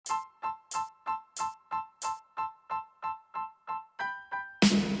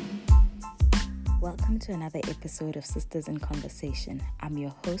Welcome to another episode of Sisters in Conversation. I'm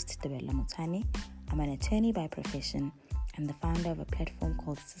your host, Debella Mutani. I'm an attorney by profession and the founder of a platform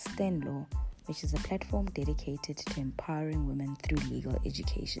called Sister in Law, which is a platform dedicated to empowering women through legal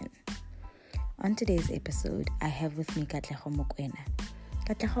education. On today's episode, I have with me Katlego Mokoena.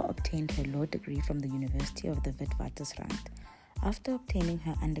 Katlego obtained her law degree from the University of the Witwatersrand. After obtaining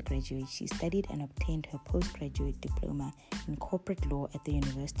her undergraduate, she studied and obtained her postgraduate diploma in corporate law at the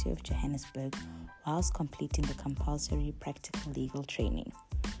University of Johannesburg whilst completing the compulsory practical legal training.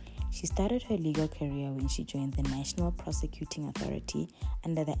 She started her legal career when she joined the National Prosecuting Authority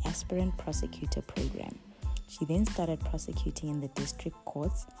under the Aspirant Prosecutor Program. She then started prosecuting in the district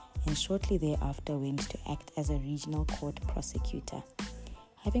courts and shortly thereafter went to act as a regional court prosecutor.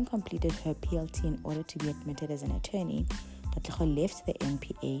 Having completed her PLT in order to be admitted as an attorney, Katlego left the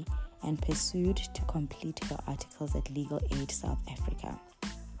NPA and pursued to complete her articles at Legal Aid South Africa.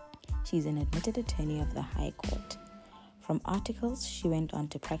 She is an admitted attorney of the High Court. From articles, she went on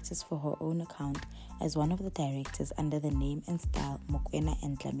to practice for her own account as one of the directors under the name and style Mokoena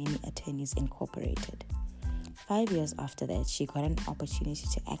and Dlamini Attorneys Incorporated. 5 years after that, she got an opportunity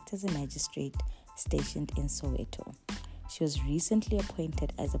to act as a magistrate stationed in Soweto. She was recently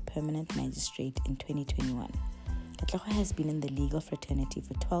appointed as a permanent magistrate in 2021. Katlego has been in the legal fraternity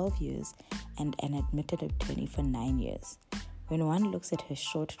for 12 years and an admitted attorney for 9 years. When one looks at her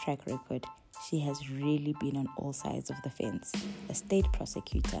short track record, she has really been on all sides of the fence: a state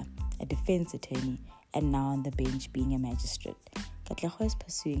prosecutor, a defense attorney, and now on the bench being a magistrate. Katlego is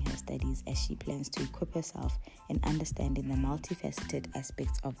pursuing her studies as she plans to equip herself in understanding the multifaceted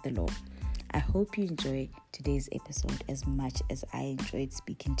aspects of the law. I hope you enjoy today's episode as much as I enjoyed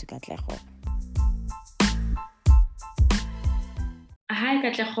speaking to Katlego. Hi,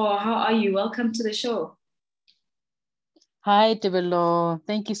 Katlego. How are you? Welcome to the show. Hi, Debella.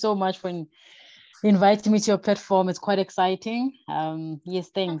 Thank you so much for inviting me to your platform. It's quite exciting. Yes,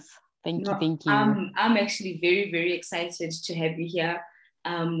 thanks. Thank you. I'm actually very, very excited to have you here.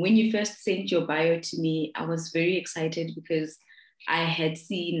 When you first sent your bio to me, I was very excited because I had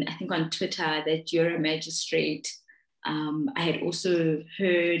seen, I think on Twitter, that you're a magistrate. I had also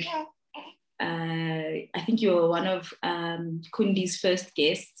heard, I think you were one of Kundi's first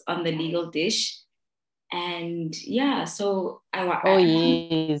guests on the Legal Dish. And yeah, so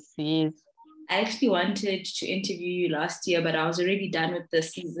yes. I actually wanted to interview you last year, but I was already done with the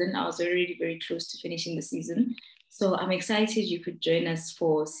season. I was already very close to finishing the season. So I'm excited you could join us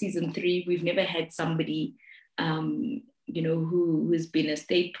for season 3. We've never had somebody, who's been a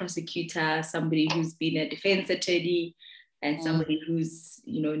state prosecutor, somebody who's been a defense attorney, and somebody who's,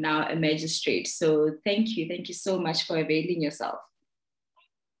 now a magistrate. So thank you. Thank you so much for availing yourself.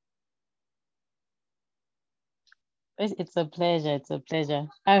 It's a pleasure. It's a pleasure.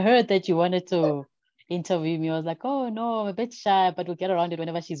 I heard that you wanted to interview me. I was like, oh no, I'm a bit shy, but we'll get around it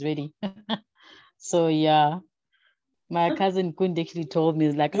whenever she's ready. So yeah, my cousin Kundi actually told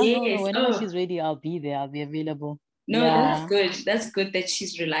me, like, no, whenever she's ready, I'll be there. I'll be available. No, yeah. That's good. That's good that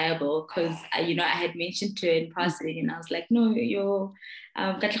she's reliable because, I had mentioned to her in passing and I was like, no,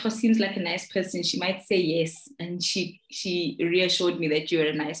 Katlego seems like a nice person. She might say yes. And she reassured me that you're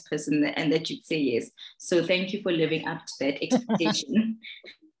a nice person and that you'd say yes. So thank you for living up to that expectation.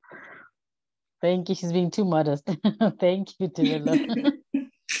 Thank you. She's being too modest. Thank you, Debella.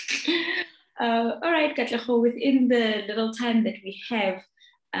 All right, Katlego, within the little time that we have,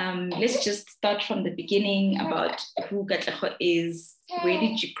 let's just start from the beginning about who Katlego is. Where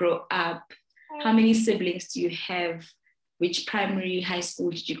did you grow up? How many siblings do you have? Which primary, high school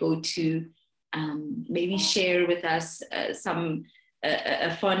did you go to? Maybe share with us a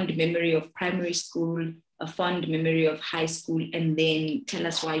fond memory of primary school, a fond memory of high school, and then tell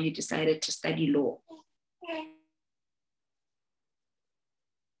us why you decided to study law.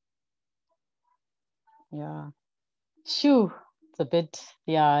 Yeah. Shoo. It's a bit,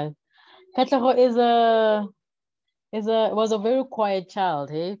 yeah. Katlego was a very quiet child.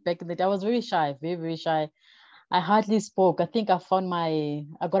 Hey, back in the day, I was very shy, very, very shy. I hardly spoke. I think I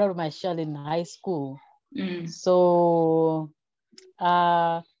got out of my shell in high school. So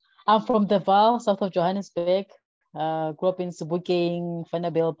I'm from the Vaal, south of Johannesburg. Grew up in Sebokeng,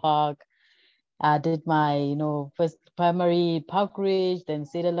 Vanderbijl Park. I did my, first primary Parkridge, then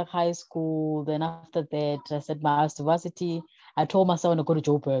Cedarlake High School. Then after that, I said my varsity. I told myself I want to go to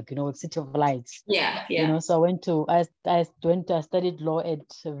Joburg, City of Lights. Yeah. So I studied law at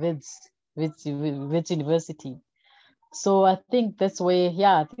Wits University. So I think that's where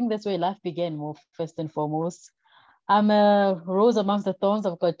life began more first and foremost. I'm a rose amongst the thorns.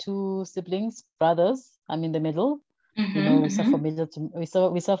 I've got 2 siblings, brothers. I'm in the middle. You know, we suffer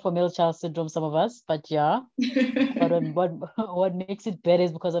middle child syndrome, some of us, but yeah. But what makes it better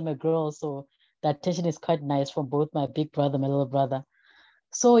is because I'm a girl, so the attention is quite nice from both my big brother, my little brother.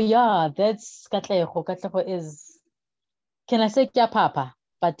 So yeah, that's Katlego. Katlego is, can I say kya papa?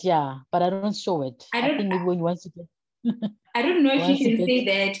 But yeah, but I don't show it. I think maybe when you want to get I don't know if you can say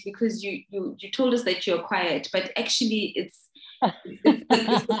that because you told us that you're quiet, but actually it's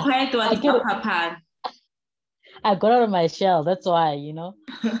the quiet ones are papa. I got out of my shell. That's why, you know.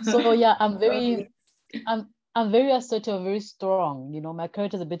 So yeah, I'm very assertive, very strong. You know, my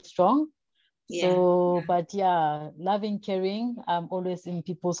character is a bit strong. So, but yeah, loving, caring. I'm always in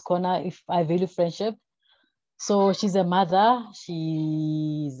people's corner if I value friendship. So she's a mother.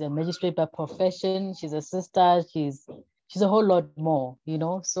 She's a magistrate by profession. She's a sister. She's a whole lot more. You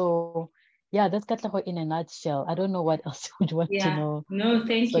know. So yeah, that's Katlego in a nutshell. I don't know what else would you want to know. No,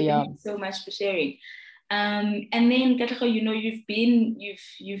 thank you. Thank you so much for sharing. And then Katlego, you know, you've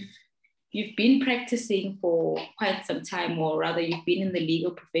been practicing for quite some time, or rather you've been in the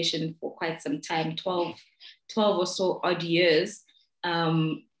legal profession for quite some time, 12 or so odd years.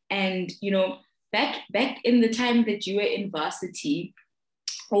 And, you know, back in the time that you were in varsity,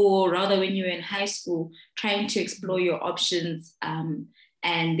 or rather when you were in high school, trying to explore your options, and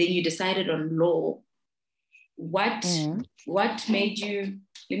then you decided on law, what made you,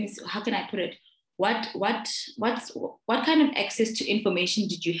 let me see, how can I put it? What kind of access to information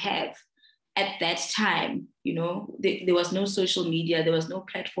did you have at that time? You know, there was no social media, there was no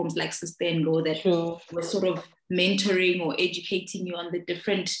platforms like Sustain Law that were sort of mentoring or educating you on the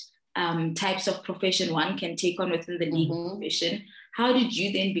different types of profession one can take on within the legal profession. How did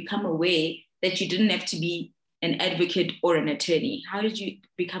you then become aware that you didn't have to be an advocate or an attorney? How did you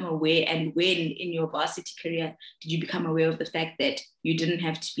become aware, and when in your varsity career did you become aware of the fact that you didn't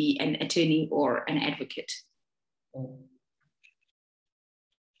have to be an attorney or an advocate?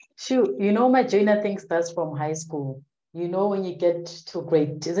 Sure, you know, my journey I think starts from high school. You know, when you get to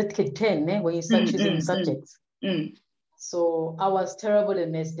grade 10, when you start choosing subjects. So I was terrible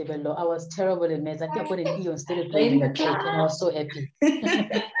in maths, Debello. I was terrible in maths. I think I got an E on standard grade and I was so happy.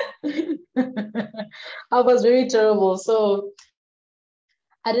 I was very terrible. So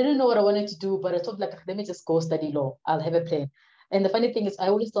I didn't know what I wanted to do, but I thought, like, let me just go study law. I'll have a plan. And the funny thing is, I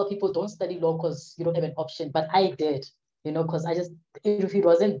always tell people, don't study law because you don't have an option. But I did, you know, because if it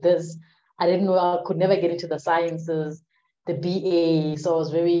wasn't this, I didn't know I could never get into the sciences, the BA. So I was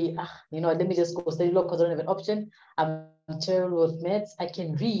very, you know, let me just go study law because I don't have an option. I'm terrible with maths. I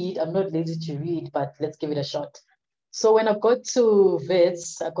can read. I'm not lazy to read, but let's give it a shot. So when I got to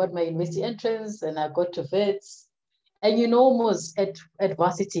Wits, I got my university entrance and I got to Wits. And you know, almost at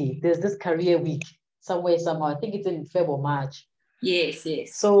varsity, there's this career week somehow. I think it's in February or March. Yes.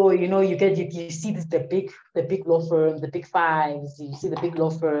 So, you know, you see this, the big law firms, the big fives, you see the big law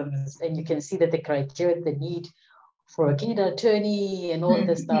firms, and you can see that the criteria, the need for a candidate attorney and all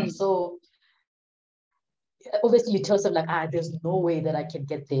this stuff. So obviously you tell yourself like, there's no way that I can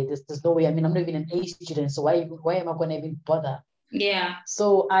get there. There's no way. I mean, I'm not even an A student, so why am I going to even bother? Yeah.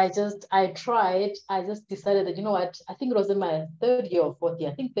 So I tried. I just decided that, you know what, I think it was in my third year or fourth year.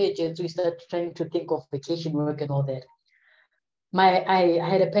 I think third year, so we started trying to think of vacation work and all that. I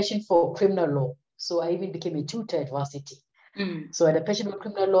had a passion for criminal law. So I even became a tutor at varsity. So I had a passion for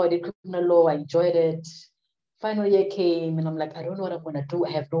criminal law. I did criminal law. I enjoyed it. Final year came and I'm like, I don't know what I'm going to do.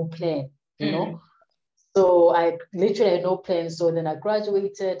 I have no plan, you know? So I literally had no plan. So then I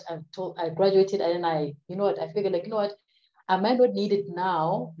graduated. I graduated and then you know what, I figured like, you know what, I might not need it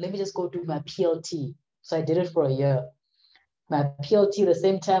now. Let me just go do my PLT. So I did it for a year. My PLT, the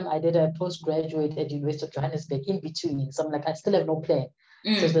same time I did a postgraduate at University of Johannesburg in between. So I'm like, I still have no plan.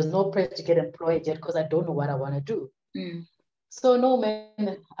 So there's no pressure to get employed yet because I don't know what I want to do. So no,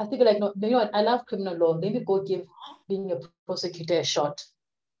 man, I think like, no, you know what, I love criminal law. Let me go give being a prosecutor a shot.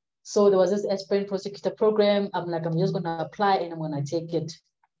 So there was this aspirant prosecutor program. I'm like, I'm just going to apply and I'm going to take it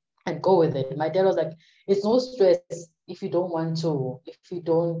and go with it. My dad was like, it's no stress if you don't want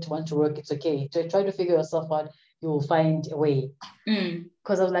to work, it's okay. So try to figure yourself out, you will find a way.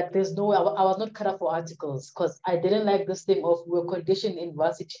 Because I was like, there's no way. I was not cut up for articles because I didn't like this thing of we're conditioned in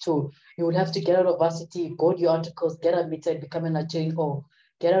varsity too. You would have to get out of varsity, go to your articles, get admitted, become an attorney, or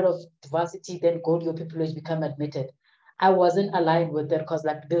get out of varsity, then go to your pupillage, become admitted. I wasn't aligned with that because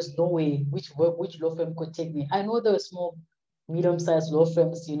like there's no way which law firm could take me. I know there were small, medium-sized law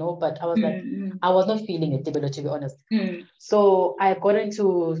firms, you know, but I was like, I was not feeling it, to be honest. So I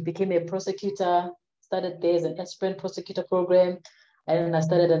became a prosecutor, started there as an aspirant prosecutor program, and then I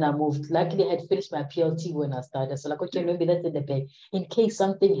started and I moved. Luckily, I had finished my PLT when I started. So like, okay, maybe that's in the bag. In case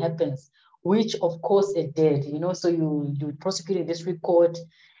something happens, which of course it did, you know. So you prosecute in district court,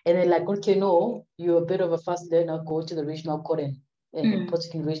 and then like, okay, no, you're a bit of a fast learner, go to the regional court and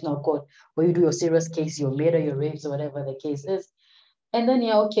prosecute regional court, where you do your serious case, your murder, your rapes, or whatever the case is. And then,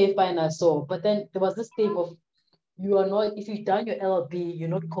 yeah, okay, fine, I saw. But then there was this thing of, you are not, if you've done your LLB, you're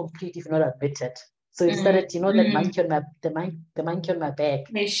not complete if you're not admitted. So it started, you know, that monkey on my, the monkey on my back.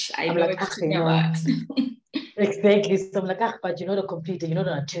 I'm like, you know, exactly. So I'm like, but you're not a completer, you're not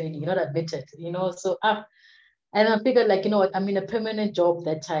an attorney, you're not admitted, you know. So and I figured, like, you know what, I'm in a permanent job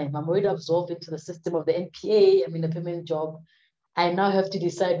that time. I'm already absorbed into the system of the NPA. I'm in a permanent job. I now have to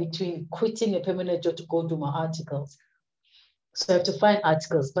decide between quitting a permanent job to go do my articles. So I have to find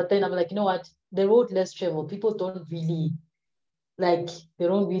articles. But then I'm like, you know what, the road less traveled. People don't really like,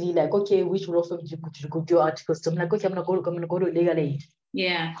 okay, which law firm you could do articles to? I'm like, okay, I'm gonna go to Legal Aid.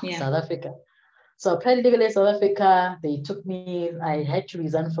 Yeah. South Africa. So I applied to Legal Aid South Africa. They took me. I had to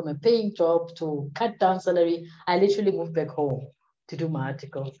resign from a paying job to cut down salary. I literally moved back home to do my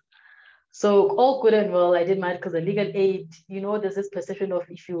articles. So all good and well, I did my articles at Legal Aid. You know, there's this perception of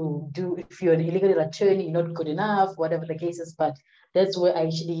if you're an illegal attorney, you're not good enough, whatever the case is. But that's where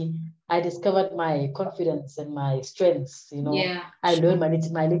I discovered my confidence and my strengths. You know, I learned my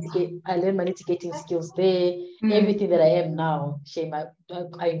litigating skills there. Everything that I am now,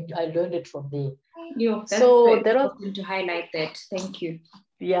 I learned it from there. That's so that was to highlight that. Thank you.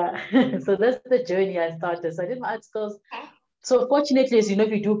 Yeah. So that's the journey I started. So I did my articles. So fortunately, as you know,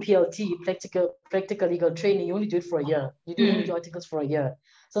 if you do PLT, practical legal training, you only do it for a year. You do only do articles for a year.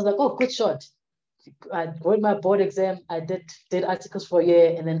 So I was like, oh, good shot. I wrote my board exam. I did articles for a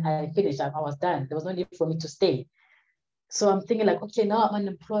year, and then I finished. I was done. There was no need for me to stay. So I'm thinking like, okay, now I'm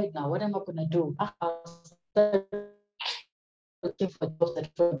unemployed now. What am I gonna do? I was looking for jobs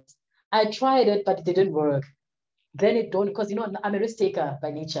at firms. I tried it, but it didn't work. Then it don't, because, you know, I'm a risk taker by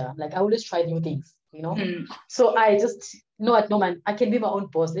nature. Like, I always try new things, you know. So I just, no, man, I can be my own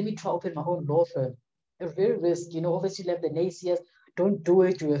boss. Let me try open my own law firm. A real risk, you know. Obviously, you have the naysayers. Don't do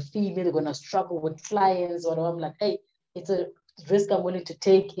it. You're a female. You're gonna struggle with clients. Or I'm like, hey, it's a risk I'm willing to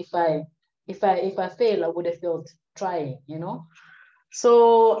take. If I fail, I would have failed trying, you know.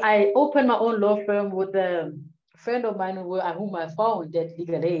 So I opened my own law firm with a friend of mine whom I found at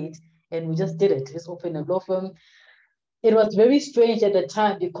Legal Aid, and we just did it. Just opened a law firm. It was very strange at the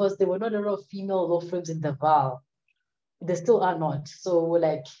time because there were not a lot of female law firms in the Vaal. There still are not. So we're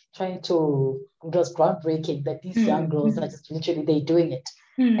like trying to, it was groundbreaking that these young girls are just literally, they're doing it.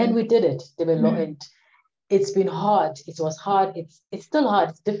 And we did it. They were and it's been hard. It was hard. It's still hard.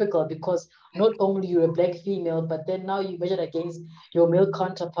 It's difficult because not only you're a Black female, but then now you measure against your male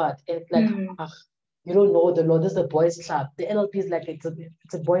counterpart. And it's like, you don't know the law. This is a boys' club. The NLP is like, it's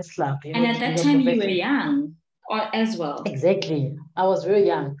a boys' club. You know, and at that time you were young as well. Exactly. I was very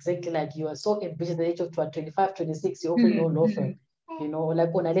young. Exactly. Like, you are so ambitious at the age of 25, 26, you open your own law firm. You know,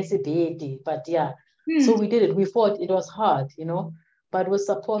 like on a baby. But yeah. So we did it. We fought. It was hard, you know. But with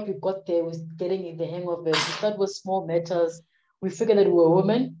support, we got there. We're getting in the hang of it. We started with small matters. We figured that we were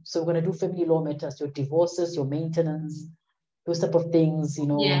women. So we're going to do family law matters, your divorces, your maintenance, those type of things, you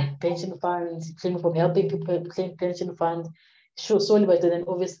know, pension funds, claim from helping people claim pension funds. Slowly, but then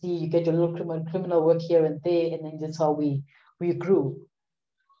obviously you get your little criminal work here and there, and then that's how we grew.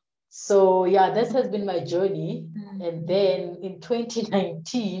 So yeah, that has been my journey. And then in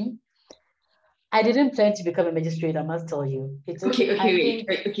 2019, I didn't plan to become a magistrate, I must tell you. Okay, no,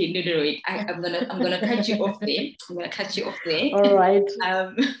 wait. I'm gonna cut you off there. I'm gonna cut you off there. All right.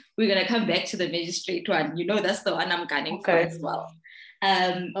 We're gonna come back to the magistrate one. You know, that's the one I'm gunning for as well.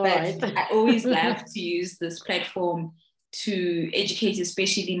 I always love to use this platform to educate,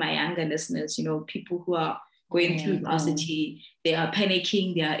 especially my younger listeners. You know, people who are going through varsity, they are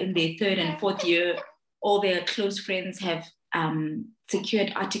panicking. They are in their 3rd and 4th year. All their close friends have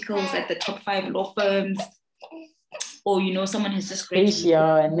secured articles at the top 5 law firms, or, you know, someone has just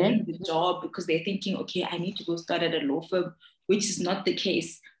graduated the job because they're thinking, okay, I need to go start at a law firm, which is not the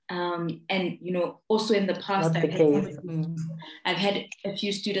case. And, you know, also in the past, I've had a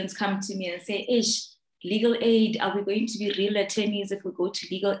few students come to me and say, Ish, Legal Aid, are we going to be real attorneys if we go to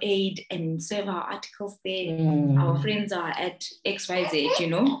Legal Aid and serve our articles there? Our friends are at XYZ, you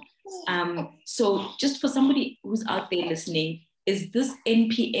know? So just for somebody who's out there listening, is this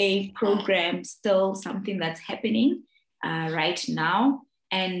NPA program still something that's happening right now?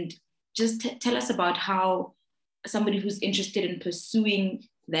 And just tell us about how somebody who's interested in pursuing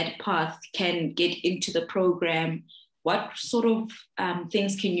that path can get into the program. What sort of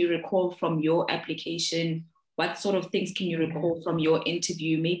things can you recall from your application? What sort of things can you recall from your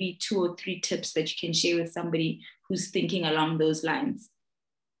interview? Maybe 2 or 3 tips that you can share with somebody who's thinking along those lines.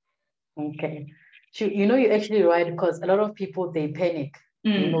 Okay. You're actually right, because a lot of people, they panic,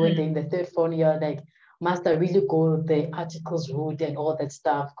 when they're in the third, fourth year, like, must I really go the articles route and all that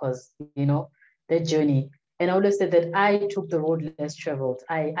stuff? Because, their journey. And I always said that I took the road less traveled.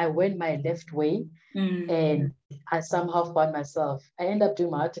 I went my left way, and I somehow found myself. I ended up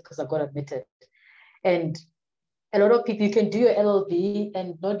doing my articles, I got admitted. And a lot of people, you can do your LLB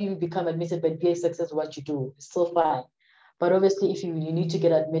and not even become admitted, but be a success what you do. It's still fine. But obviously, if you need to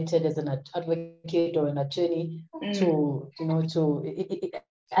get admitted as an advocate or an attorney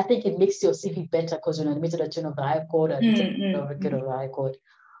I think it makes your CV better, because you're an admitted attorney of the High Court, advocate of the High Court.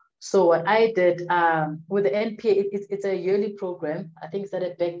 So what I did with the NPA, it's a yearly program. I think it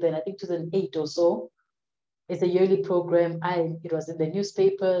started back then, I think 2008 or so. It's a yearly program. It was in the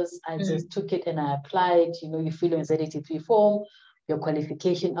newspapers. I just took it and I applied. You fill your Z83 form, your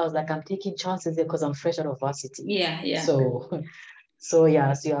qualification. I was like, I'm taking chances there because I'm fresh out of varsity. Yeah. So you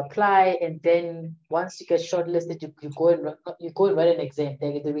apply, and then once you get shortlisted, you go and write an exam.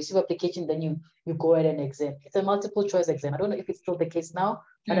 They receive application, then you go write an exam. It's a multiple choice exam. I don't know if it's still the case now,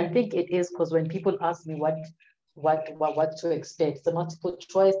 but I think it is, because when people ask me what to expect, it's a multiple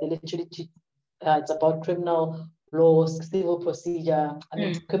choice. They literally it's about criminal law, civil procedure.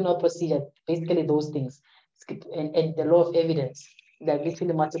 Criminal procedure, basically those things, and the law of evidence. Like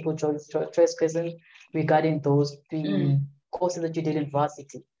literally multiple choice questions regarding those three courses that you did in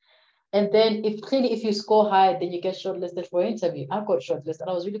varsity. And then if you score high, then you get shortlisted for an interview. I got shortlisted.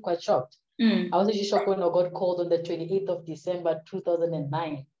 I was really quite shocked. I was actually shocked when I got called on the 28th of December,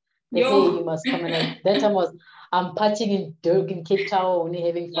 2009. They say you must come in. That time I'm partying in Durban, in Cape Town, only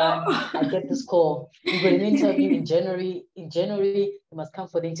having fun. I get this call. You got an interview in January. You must come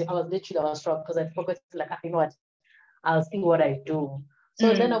for the interview. I was shocked, because I forgot, you know what? I'll see what I do.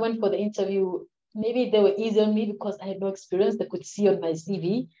 So then I went for the interview. Maybe they were easy on me because I had no experience. They could see on my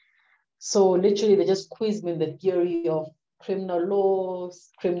CV. So literally, they just quizzed me in the theory of criminal laws,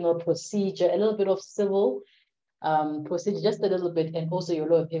 criminal procedure, a little bit of civil procedure, just a little bit, and also your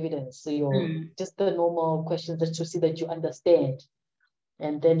law of evidence. So your just the normal questions that you see that you understand.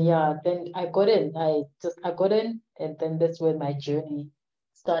 And then then I got in. I got in, and then that's where my journey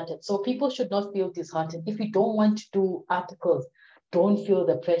started. So people should not feel disheartened. If you don't want to do articles, don't feel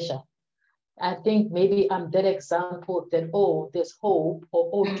the pressure. I think maybe I'm that example that, there's hope,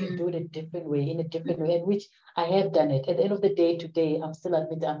 or you can do it in a different way, in which I have done it. At the end of the day, today, I'm still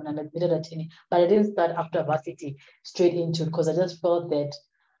admitted, I'm an admitted attorney, but I didn't start after varsity straight into it, because I just felt that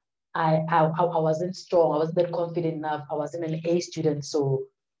I wasn't strong, I wasn't that confident enough, I wasn't an A student, so,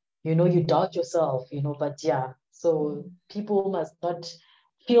 you doubt yourself, but so people must not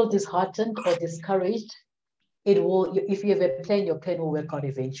feel disheartened or discouraged. It will, if you have a plan, your plan will work out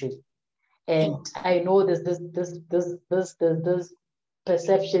eventually. And I know there's this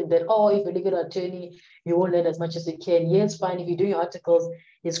perception that, if you're a legal attorney, you won't learn as much as you can. Yes, fine. If you do your articles,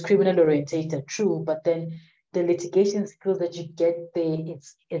 it's criminal orientated, true. But then the litigation skills that you get there,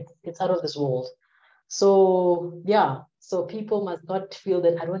 it's out of this world. So so people must not feel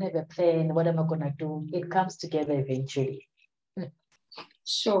that I don't have a plan. What am I gonna do? It comes together eventually.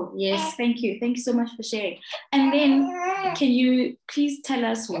 Sure. Yes. Thank you. Thank you so much for sharing. And then can you please tell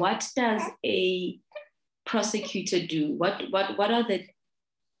us, what does a prosecutor do? What are the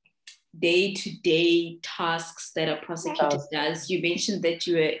day-to-day tasks that a prosecutor does? You mentioned that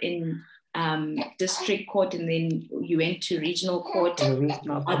you were in district court, and then you went to regional court.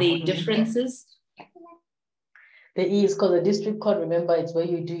 Are there differences? There is, because the district court, remember, it's where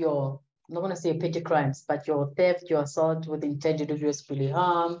you do your, I'm not going to say petty crimes, but your theft, your assault with intent to do bodily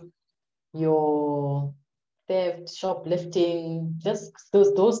harm, your theft, shoplifting, just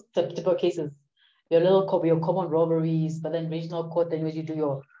those typical cases. Your common robberies, but then regional court, then where you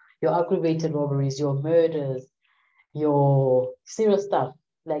do your aggravated robberies, your murders, your serious stuff,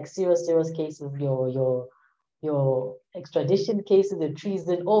 like serious cases, your extradition cases, the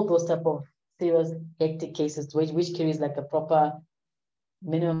treason, all those type of serious hectic cases, which carries like a proper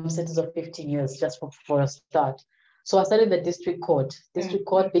minimum sentence of 15 years just for a start. So I started the district court. District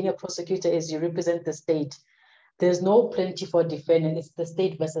court, being a prosecutor, is you represent the state. There's no plenty for defendant. It's the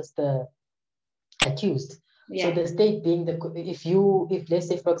state versus the accused. Yeah. So the state being if let's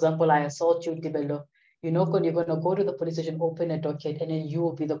say, for example, I assault you, develop, you're going to go to the police station, open a docket, and then you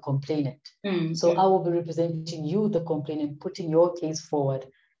will be the complainant. So I will be representing you, the complainant, putting your case forward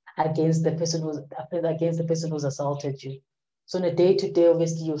against the person who's assaulted you. So on a day-to-day,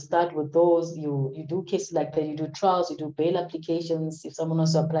 obviously, you start with those, you do cases like that, you do trials, you do bail applications. If someone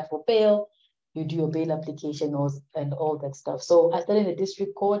wants to apply for bail, you do your bail application and all that stuff. So I started in the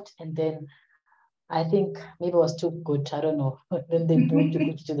district court, and then I think maybe I was too good. I don't know. Then they moved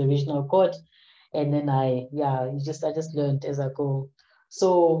to the regional court. And then I just learned as I go.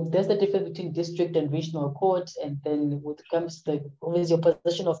 So there's the difference between district and regional court. And then when it comes to always your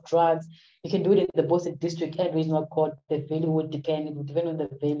possession of drugs, you can do it in both the district and regional court. The value would depend. It would depend on the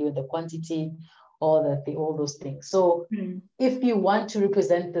value and the quantity, all those things. So if you want to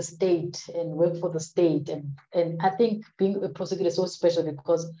represent the state and work for the state, and I think being a prosecutor is so special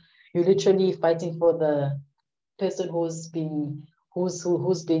because you're literally fighting for the person who's been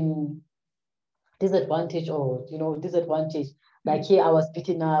disadvantaged or disadvantaged. Like here, I was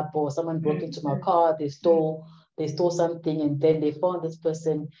beaten up, or someone broke into my car. They stole something, and then they found this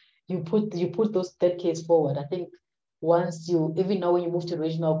person. You put that case forward. I think once even now when you move to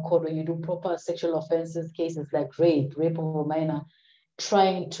regional court, when you do proper sexual offenses cases like rape of a minor,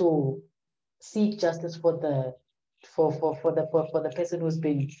 trying to seek justice for the person who's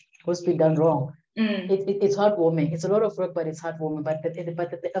been done wrong. It's heartwarming. It's a lot of work, but it's heartwarming.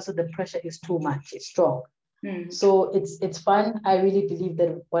 But also the pressure is too much. It's strong. So it's fun. I really believe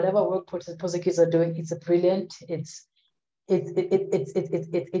that whatever work prosecutors are doing, it's brilliant. It's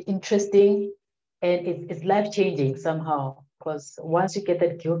interesting, and it's life-changing somehow. Because once you get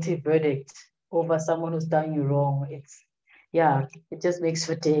that guilty verdict over someone who's done you wrong, it just makes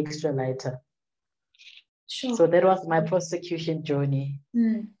your day extra lighter. Sure. So that was my prosecution journey.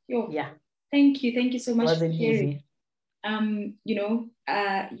 Yeah. Thank you so much. It wasn't easy.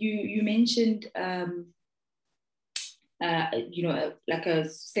 You mentioned like a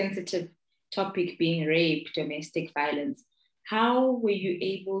sensitive topic being rape, domestic violence. How were you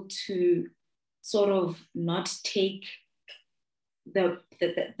able to sort of not take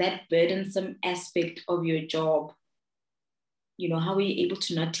that burdensome aspect of your job? How were you able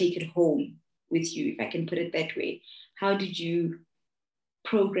to not take it home with you, if I can put it that way? How did you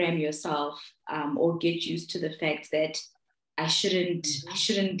program yourself or get used to the fact that I shouldn't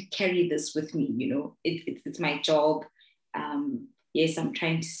carry this with me? It's my job. Yes, I'm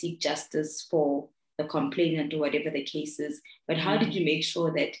trying to seek justice for the complainant or whatever the case is, but how did you make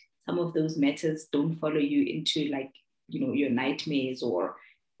sure that some of those matters don't follow you into your nightmares or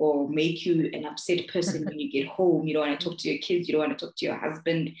make you an upset person when you get home? You don't want to talk to your kids, you don't want to talk to your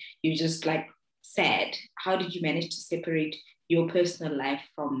husband, you're just like sad. How did you manage to separate your personal life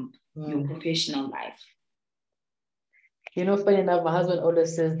from your professional life? Funny enough, my husband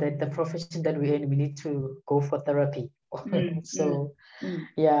always says that the profession that we're in, we need to go for therapy. So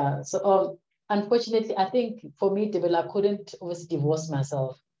unfortunately, I think for me, I couldn't always divorce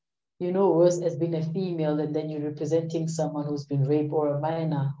myself. Worse as being a female, and then you're representing someone who's been raped or a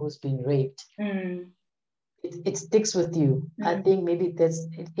minor who's been raped. It sticks with you. I think maybe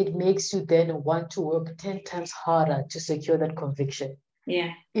it makes you then want to work 10 times harder to secure that conviction.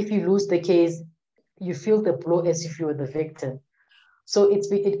 Yeah. If you lose the case, you feel the blow as if you were the victim. So it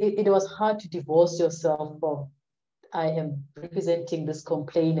was hard to divorce yourself from, I am representing this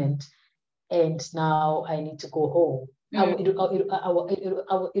complainant, and now I need to go home. I will go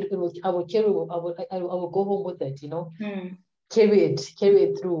home with it, carry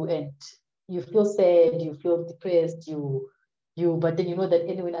it through, and you feel sad, you feel depressed, but then you know that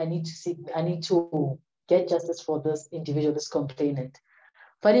anyway, I need to get justice for this individual, this complainant.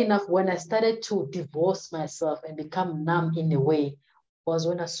 Funny enough, when I started to divorce myself and become numb in a way, was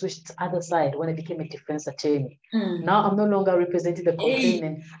when I switched to the other side, when I became a defense attorney. Now I'm no longer representing the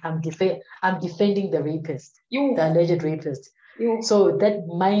complainant, I'm defending the rapist, the alleged rapist. So that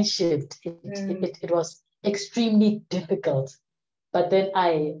mind shift, it was extremely difficult. But then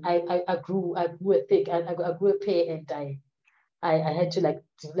I grew thick, I grew a pair, and I had to like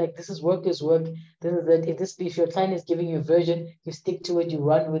this is work. This is that. If your client is giving you a version, you stick to it, you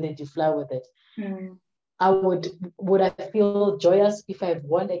run with it, you fly with it. Would I feel joyous if I've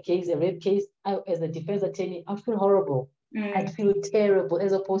won a rape case? As a defense attorney, I'd feel horrible. I'd feel terrible,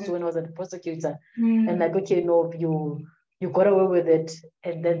 as opposed to when I was a prosecutor. And like, okay, no, you got away with it,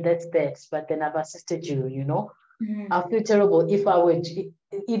 and then that's that. But then I've assisted you, I feel terrible if I would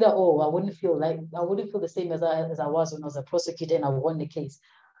either or. I wouldn't feel the same as I was when I was a prosecutor and I won the case.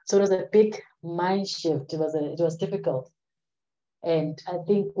 So it was a big mind shift. It was difficult. And I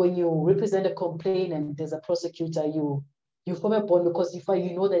think when you represent a complainant as a prosecutor, you form a bond, because you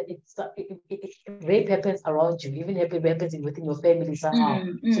know that rape happens around you, even if it happens within your family somehow.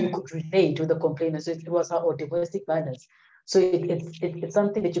 So you could relate with the complainant. So it was or domestic violence. So it's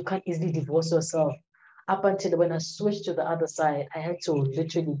something that you can't easily divorce yourself. Up until when I switched to the other side, I had to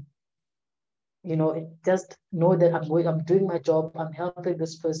literally, just know that I'm doing my job, I'm helping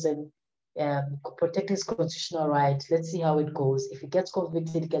this person, protect his constitutional right. Let's see how it goes. If he gets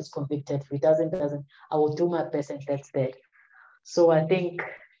convicted, he gets convicted. If he doesn't, I will do my best, and that's that. So I think,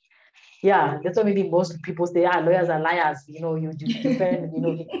 yeah, that's why maybe most people say, lawyers are liars. You defend,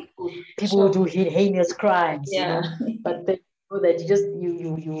 people who do heinous crimes, but they know that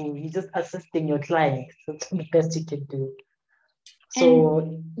you just assisting your client. So that's the best you can do.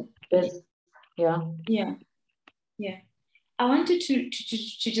 So that's, yeah. I wanted to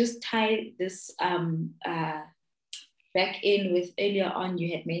just tie this back in with earlier on.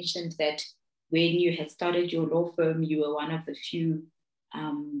 You had mentioned that when you had started your law firm, you were one of the few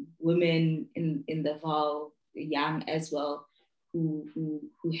women in the Vaal, young as well, who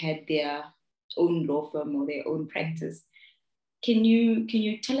had their own law firm or their own practice. Can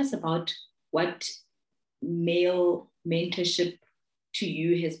you tell us about what male mentorship to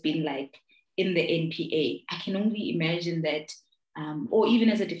you has been like in the NPA? I can only imagine that, or even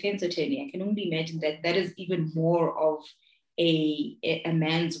as a defense attorney, I can only imagine that is even more of a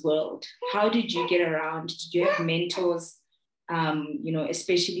man's world. How did you get around? Did you have mentors,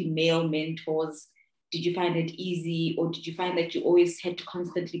 especially male mentors? Did you find it easy, or did you find that you always had to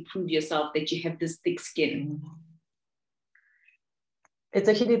constantly prove yourself that you have this thick skin? It's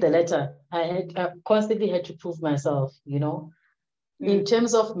actually the latter. I constantly had to prove myself, In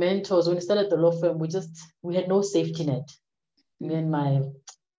terms of mentors, when we started the law firm, we had no safety net. Me and my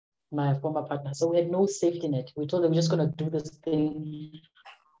former partner. So we had no safety net. We told them we're just going to do this thing.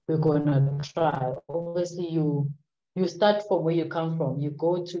 We're going to try. Obviously, you start from where you come from. You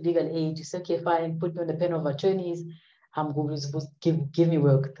go to legal aid. You say, okay, fine, put me on the pen of attorneys. I'm going to give me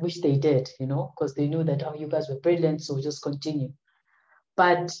work, which they did, because they knew that, you guys were brilliant, so just continue.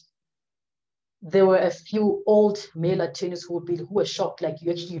 But there were a few old male attorneys who were shocked, like,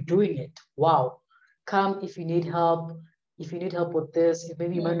 you're actually doing it. Wow. Come if you need help. If you need help with this, if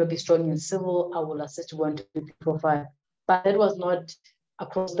maybe you might not be strong in civil, I will assist you on the profile. But that was not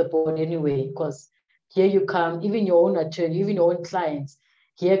across the board anyway, because here you come, even your own attorney, even your own clients,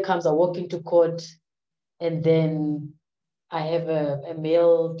 here comes, I walk into court, and then I have a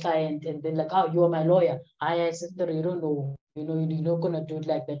male client, and then like, you are my lawyer. I said, no, you don't know. You're not going to do it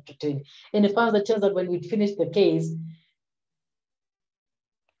like that today. And it finds the chance that when we finished the case,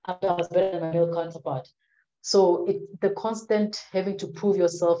 I was better than my male counterpart. So the constant having to prove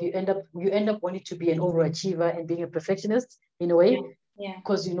yourself, you end up wanting to be an overachiever and being a perfectionist in a way,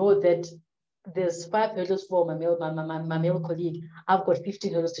 because you know that there's 5 hurdles for my male colleague. I've got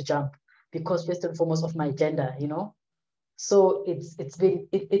 15 hurdles to jump because first and foremost of my gender, So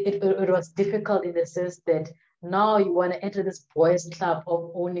it was difficult in the sense that now you want to enter this boys' club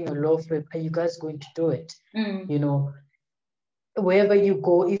of owning a law firm. Are you guys going to do it? Wherever you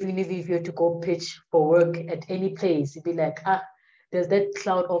go, even if you have to go pitch for work at any place, you'd be like, there's that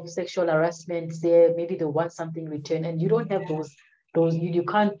cloud of sexual harassment there. Maybe they want something in return, and you don't have those. You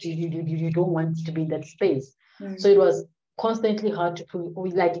can't. You don't want to be in that space. So it was constantly hard to prove.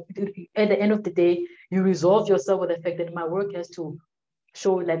 Like at the end of the day, you resolve yourself with the fact that my work has to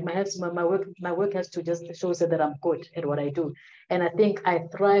show, like my work has to just show so that I'm good at what I do. And I think I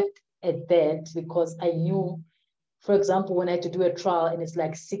thrived at that because I knew. For example, when I had to do a trial and it's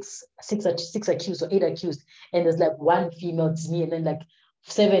like six accused or 8 accused, and there's like 1 female, it's me, and then like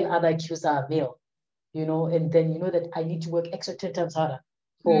 7 other accused are male, and then that I need to work extra 10 times harder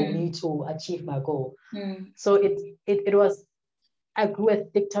for me to achieve my goal. So it was, I grew a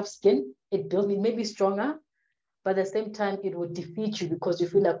thick, tough skin. It built me, made me stronger, but at the same time, it would defeat you because you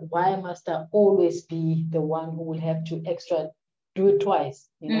feel like, why must I always be the one who will have to do it twice,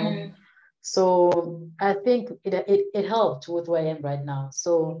 So I think it helped with where I am right now.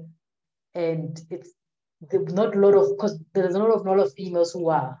 So, and there's not a lot of, because there's not a lot of females who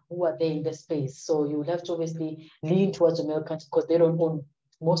are there in the space. So you have to obviously lean towards the male country because they don't own,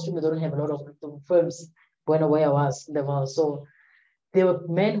 most people don't have a lot of firms where I was in the world. So there were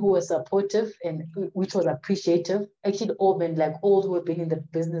men who were supportive and which was appreciative. Actually, old men, like old who have been in the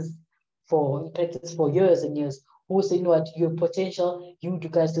business for years and years, who say, what, your potential, you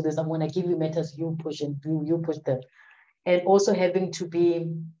guys do this, I'm going to give you mentors, you push and you push them. And also having to be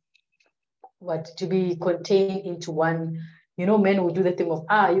contained into one, men who do the thing of,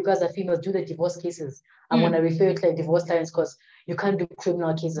 you guys are females, do the divorce cases. I'm going to refer you to like divorce clients because you can't do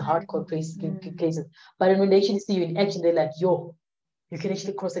criminal cases, hardcore cases. But when they actually see you in action, they're like, yo, you can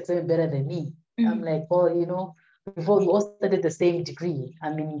actually cross-examine better than me. I'm like, well, before we all studied the same degree.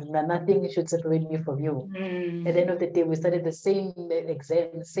 I mean, nothing should separate me from you. At the end of the day, we studied the same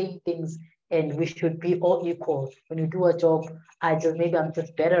exam, same things, and we should be all equal. When you do a job, maybe I'm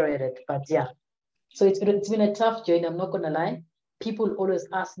just better at it, but yeah. So it's been a tough journey, I'm not gonna lie. people always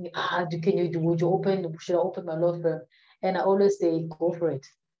ask me, should I open my law firm? And I always say, go for it.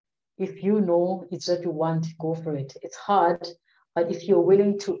 If you know it's what you want, go for it. It's hard, but if you're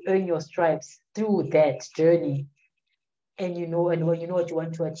willing to earn your stripes through that journey, and when you know what you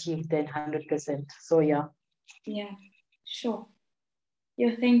want to achieve, then 100%. So yeah. Yeah, sure.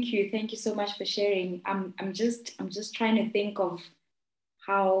 Yeah, thank you so much for sharing. I'm just trying to think of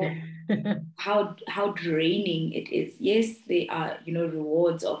how draining it is. Yes, there are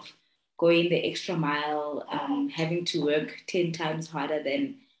rewards of going the extra mile, having to work 10 times harder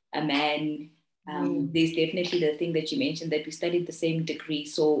than a man. There's definitely the thing that you mentioned, that we studied the same degree,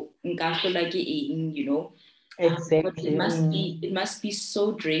 so exactly. But it must be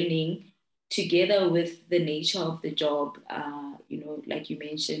so draining, together with the nature of the job. Like you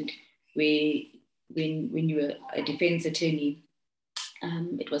mentioned, where when you were a defense attorney,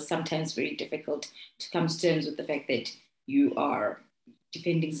 it was sometimes very difficult to come to terms with the fact that you are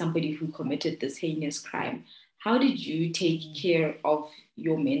defending somebody who committed this heinous crime. How did you take care of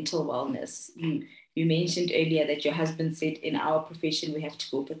your mental wellness? You mentioned earlier that your husband said, in our profession we have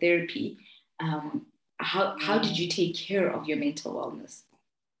to go for therapy. How did you take care of your mental wellness?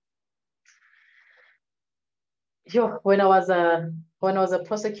 Sure. When I was a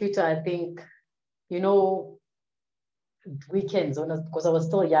prosecutor, I think, weekends, because I was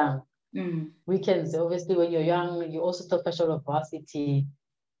still young. Weekends, obviously, when you're young, you also still fresh out of varsity.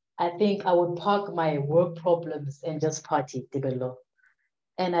 I think I would park my work problems and just party, Tibelo.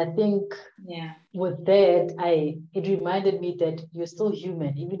 And I think with that, it reminded me that you're still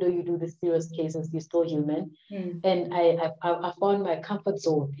human. Even though you do the serious cases, you're still human. And I found my comfort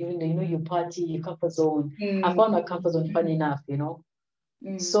zone. Even though, you party, your comfort zone. I found my comfort zone, funny enough,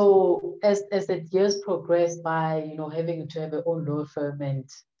 So as the years progress by, having to have your own law firm, and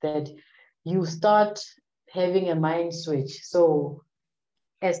that you start having a mind switch. So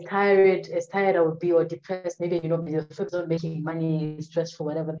as tired I would be, or depressed, maybe, you're focused on making money, stressful,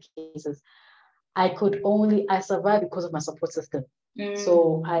 whatever the case is, I survived because of my support system.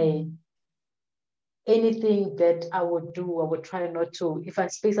 So anything that I would do, I would try not to. If I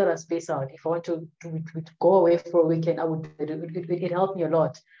space out, I space out. If I want to go away for a weekend, I would. It helped me a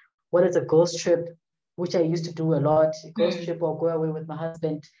lot. What is a ghost trip, which I used to do a lot, ghost trip, or go away with my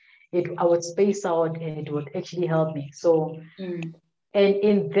husband. I would space out, and it would actually help me. So, and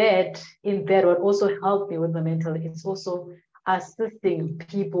in that, what also helped me with my mental, it's also assisting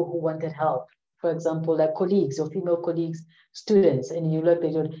people who wanted help. For example, like colleagues or female colleagues, students, and you look,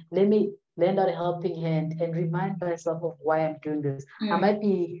 let me lend out a helping hand and remind myself of why I'm doing this. I might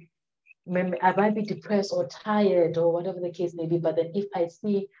be depressed or tired or whatever the case may be, but then if I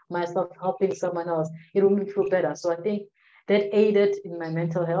see myself helping someone else, it will make me feel better. So I think that aided in my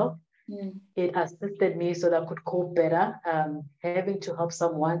mental health. It assisted me so that I could cope better, having to help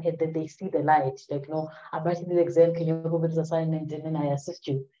someone, and then they see the light. Like, I'm writing this exam, can you go with this assignment? And then I assist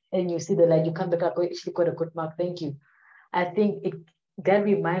you. And you see the light, you come back up, actually got a good mark, thank you. I think that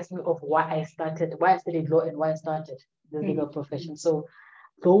reminds me of why I studied law and why I started the legal profession. So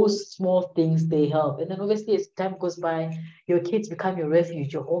those small things, they help. And then obviously as time goes by, your kids become your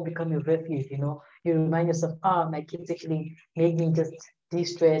refuge, your home become your refuge, you remind yourself, my kids actually make me just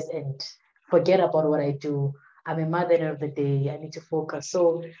de-stress and forget about what I do. I'm a mother at the end of the day, I need to focus.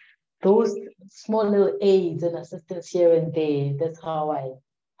 So those small little aids and assistance here and there, that's how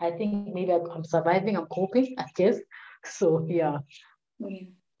I think maybe I'm surviving, I'm coping, I guess. So yeah.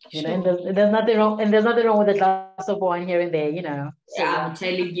 Sure. And there's nothing wrong, with a glass of wine here and there, So, yeah, I'm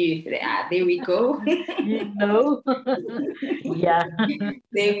telling you, there we go. Yeah.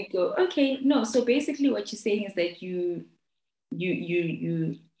 There we go. Okay, no. So basically, what you're saying is that you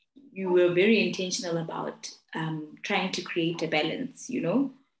were very intentional about trying to create a balance.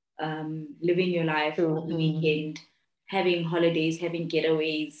 Living your life on the weekend, having holidays, having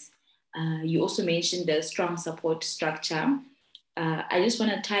getaways. You also mentioned the strong support structure. I just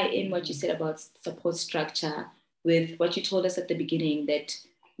want to tie in what you said about support structure with what you told us at the beginning, that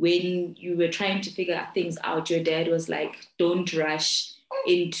when you were trying to figure things out, your dad was like, don't rush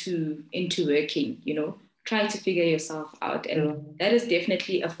into working, try to figure yourself out. And that is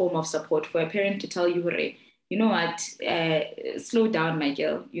definitely a form of support for a parent to tell you, you know what, slow down, my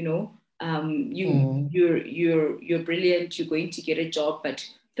girl, you're brilliant, you're going to get a job, but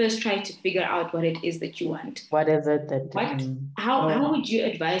first try to figure out what it is that you want. What is it how would you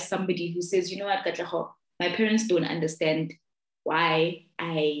advise somebody who says, you know what, Katlaho, my parents don't understand why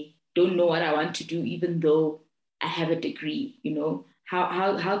I don't know what I want to do, even though I have a degree,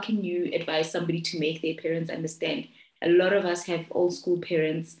 How can you advise somebody to make their parents understand? A lot of us have old school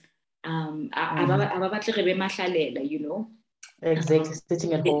parents, Exactly,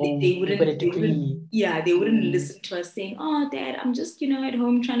 sitting at home, they wouldn't, they wouldn't listen to us saying, "Oh, Dad, I'm just, at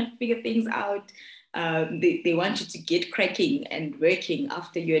home trying to figure things out." They want you to get cracking and working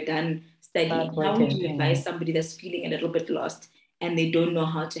after you're done studying. How would you advise somebody that's feeling a little bit lost and they don't know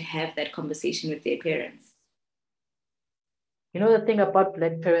how to have that conversation with their parents? The thing about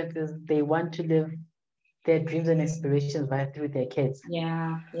Black parents is they want to live their dreams and aspirations right through their kids.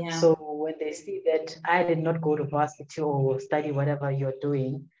 Yeah. So when they see that I did not go to varsity or study whatever you're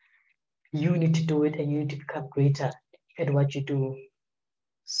doing, you need to do it and you need to become greater at what you do.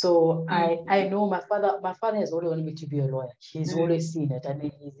 So I know my father has always wanted me to be a lawyer. He's always seen it. I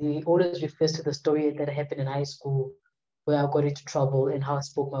mean, he always refers to the story that happened in high school where I got into trouble and how I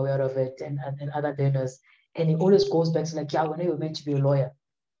spoke my way out of it and other learners. And he always goes back to like, yeah, when you were meant to be a lawyer.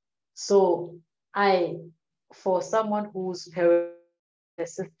 So for someone whose parents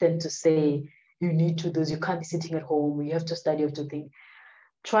assistant to say, you need to do this, you can't be sitting at home, you have to study, you have to think,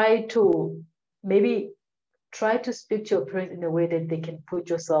 try to speak to your parents in a way that they can put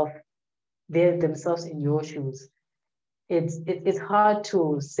themselves in your shoes. It's hard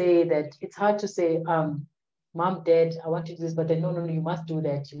to say, Mom, Dad, I want to do this, but then no, you must do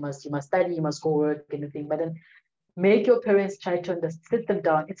that. You must study, you must go work, anything. But then make your parents try to sit them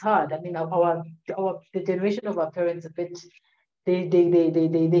down. It's hard. I mean, the generation of our parents a bit. They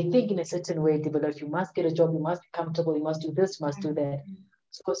think in a certain way. They be like, you must get a job, you must be comfortable, you must do this, you must do that.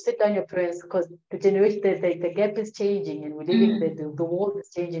 So sit down your parents, because the generation, the gap is changing, and we're living the world is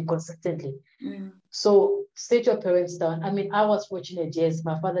changing consistently. So sit your parents down. I mean, I was fortunate, yes,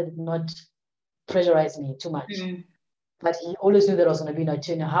 my father did not pressurize me too much, but he always knew that I was going to be an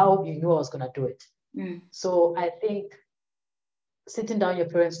attorney. How he knew I was going to do it. So I think sitting down your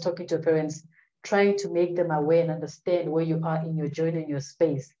parents, talking to your parents, trying to make them aware and understand where you are in your journey, in your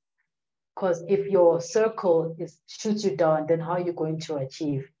space. Because if your circle shoots you down, then how are you going to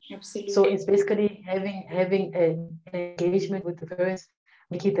achieve? Absolutely. So it's basically having an engagement with the parents,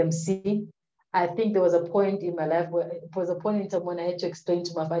 making them see. I think there was a point in my life where it was a point in time when I had to explain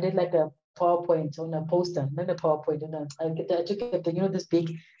to my father, I did like a PowerPoint on a poster, not a PowerPoint. I took this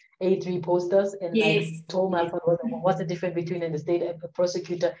big A3 posters, and I told my father what's the difference between a state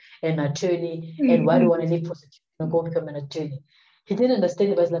prosecutor and an attorney, and why do you want to leave prosecution and go become an attorney? He didn't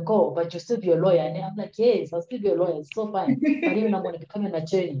understand it, but it's like, oh, but you still be a lawyer. And I'm like, yes, I'll still be a lawyer. It's so fine. But even I'm going to become an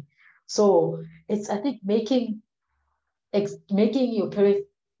attorney. So it's, I think, making your parents,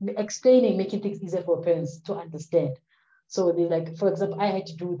 making things easier for parents to understand. So they, like, for example, I had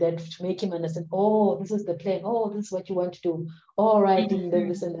to do that to make him understand, oh, this is the plan. Oh, this is what you want to do. All right, then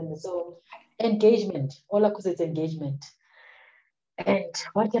this and then. So engagement, all I could say is engagement. And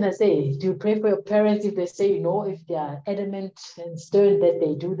what can I say? Do you pray for your parents if they say, if they are adamant and stern that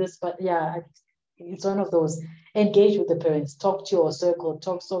they do this? But yeah, it's one of those. Engage with the parents. Talk to your circle.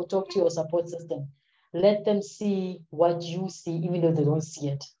 Talk to your support system. Let them see what you see, even though they don't see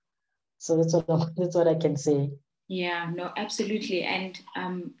it. So that's what I can say. Yeah, no, absolutely. And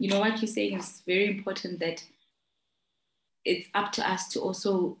what you're saying is very important, that it's up to us to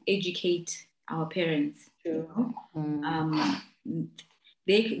also educate our parents. True.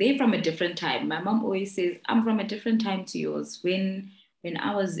 They're from a different time. My mom always says, I'm from a different time to yours. When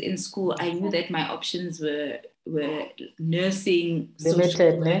I was in school, I knew that my options were nursing,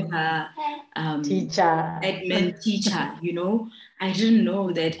 limited, worker, teacher, admin, teacher. I didn't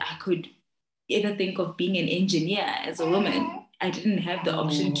know that I could ever think of being an engineer as a woman. I didn't have the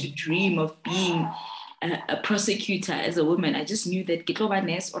option to dream of being a prosecutor as a woman. I just knew that kitloba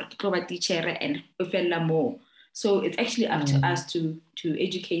nurse or kitloba teacher and ufella more. So it's actually up to us to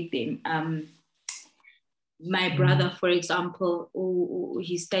educate them. My brother, for example,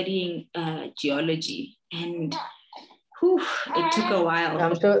 he's studying geology, and it took a while.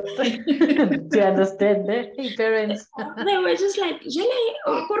 I'm sure to understand that. Hey, parents. They were just like,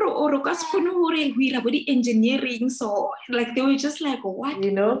 engineering. So like they were just like, what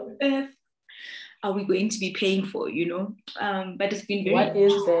on earth are we going to be paying for? But it's been very, what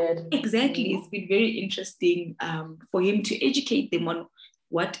is that? Exactly. It's been very interesting for him to educate them on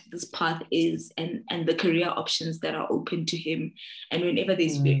what this path is and the career options that are open to him. And whenever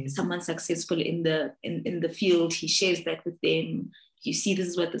there's someone successful in the field, he shares that with them. You see, this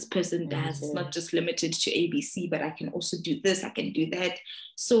is what this person does. It's not just limited to ABC, but I can also do this, I can do that.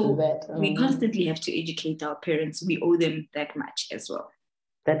 So we constantly have to educate our parents. We owe them that much as well.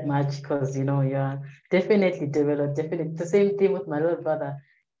 That much, because definitely developed. Definitely the same thing with my little brother.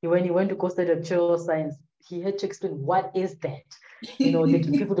 When he went to go study actuarial science, he had to explain what is that.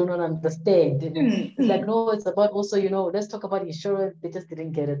 That people do not understand. It's like, no, it's about also, let's talk about insurance. They just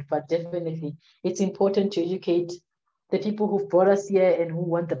didn't get it. But definitely, it's important to educate the people who brought us here and who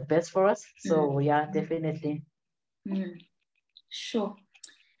want the best for us. So yeah, definitely. Sure.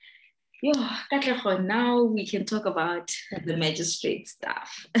 Yeah, Katlego, now we can talk about the magistrate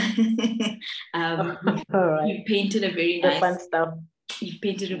stuff. All right. You painted a very nice, fun stuff. You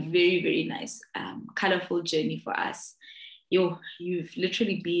painted a very, very nice, colorful journey for us. You've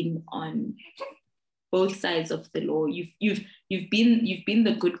literally been on both sides of the law. You've been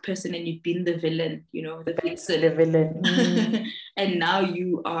the good person and you've been the villain, you know, the vixen. The villain. And now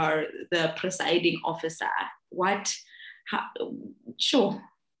you are the presiding officer. Sure.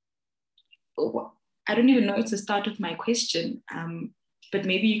 I don't even know it's the start of my question, but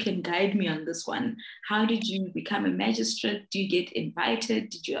maybe you can guide me on this one. How did you become a magistrate? Do you get invited?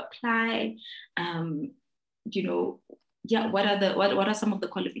 Did you apply? You know, yeah, what are some of the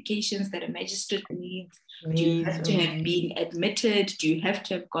qualifications that a magistrate needs? Do you have to have been admitted? Do you have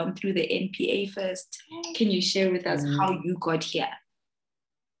to have gone through the NPA first? Can you share with us how you got here?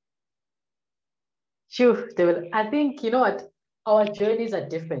 Sure, I think, you know what, our journeys are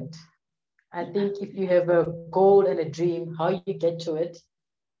different. I think if you have a goal and a dream, how you get to it,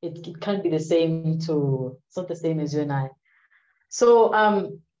 it can't be the same it's not the same as you and I. So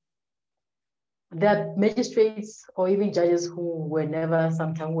there are magistrates or even judges who were never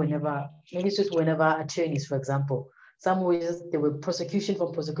attorneys, for example. Some they were prosecution,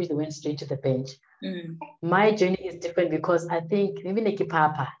 they went straight to the bench. My journey is different because I think maybe like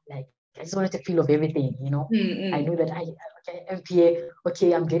papa, like I just wanted to feel of everything, you know. I knew that MPA,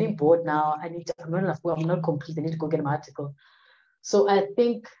 okay, I'm getting bored now. I'm not complete. I need to go get my article. So I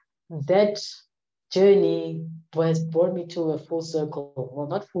think that journey has brought me to a full circle. Well,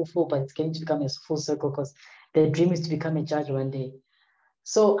 not full, but it's going to become a full circle because the dream is to become a judge one day.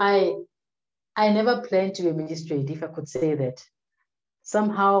 So I never planned to be a magistrate, if I could say that.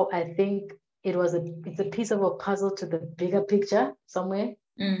 Somehow I think it's a piece of a puzzle to the bigger picture somewhere.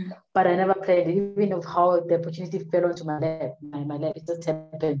 But I never planned it, even of how the opportunity fell onto my lap. My lap, it just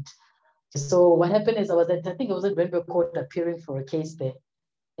happened. So what happened is I was at Randburg Court appearing for a case there.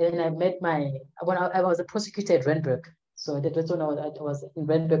 And I met I was a prosecutor at Randburg. So that's when I was in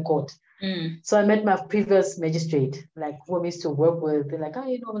Randburg Court. So I met my previous magistrate, like who I used to work with. They're like,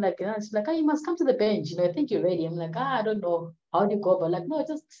 you must come to the bench. You know, I think you're ready. I'm like, I don't know. How do you go? But like, no,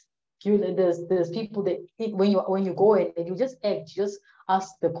 just there's people that when you go in and you just act, you just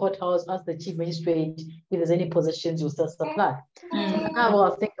ask the courthouse, ask the chief magistrate if there's any positions you still supply. Well,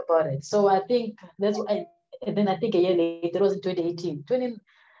 I'll think about it. So I think that's why. And then I think a year later, it was in 2018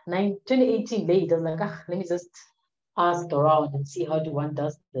 late. I was like, let me just ask around and see how one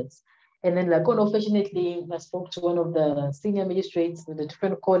does this. And then like, unfortunately, I spoke to one of the senior magistrates with a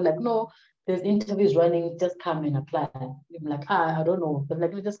different call, like, no, there's interviews running, just come and apply. I'm like, I don't know. But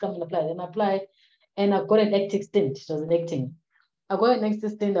like, just come and apply. Then I applied and I got an acting stint. It was an acting. I got an acting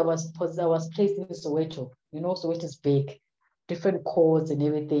stint. I was placed in Soweto. You know, Soweto is big, different courts and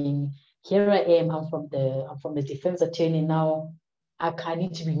everything. Here I am. I'm from the defense attorney now. I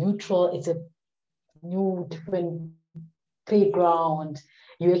need to be neutral. It's a new, different playground.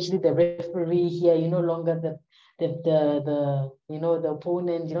 You're actually the referee here. You're no longer the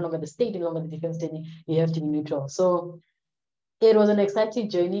opponent. You're no longer the state. You're no longer the defense attorney. You have to be neutral. So it was an exciting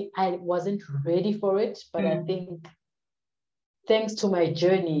journey. I wasn't ready for it, but I think thanks to my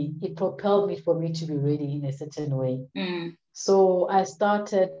journey, it propelled me to be ready in a certain way. So I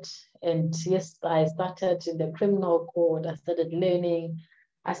started in the criminal court. I started learning.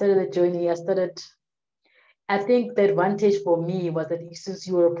 I started the journey. I think the advantage for me was that since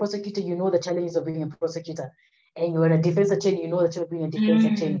you were a prosecutor, you know the challenges of being a prosecutor. And you're a defense attorney, you know that you're being a defense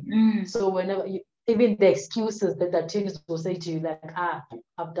attorney. So whenever even the excuses that the attorneys will say to you, like,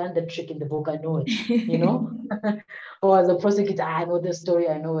 I've done the trick in the book, I know it, you know? Or as a prosecutor, I know the story,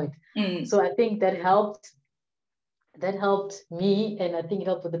 I know it. So I think that helped me, and I think it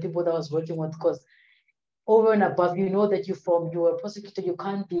helped with the people that I was working with, because over and above, you know that you're a prosecutor, you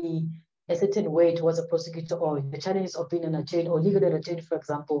can't be a certain way towards a prosecutor, or the challenges of being an attorney or legal attorney, for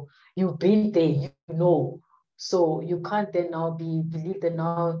example. You've been there, you know. So you can't then now believe that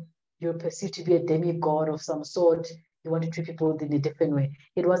now you're perceived to be a demigod of some sort. You want to treat people in a different way.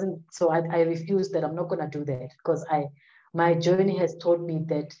 It wasn't, so I refused that. I'm not going to do that, because my journey has taught me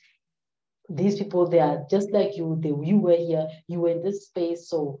that these people, they are just like you. You were here, you were in this space,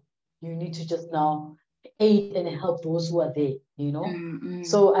 so you need to just now aid and help those who are there, you know?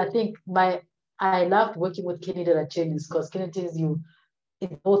 So I think I loved working with candidate attorneys, because candidates, it's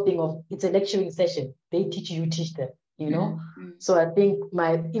the whole thing of, it's a lecturing session. They teach you teach them, you know? So I think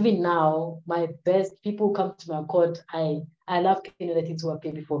even now, my best people who come to my court, I love candidates who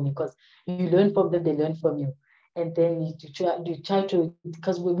appear before me, because you learn from them, they learn from you. and then you try to,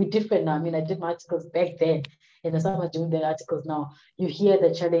 because we're different now. I mean, I did my articles back then, and as I'm doing the articles now, you hear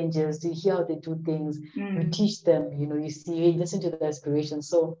the challenges, you hear how they do things, you teach them, you know, you see, you listen to the aspirations.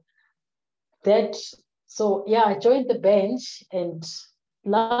 So yeah, I joined the bench, and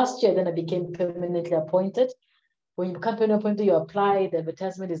last year then I became permanently appointed. When you become permanently appointed, you apply, the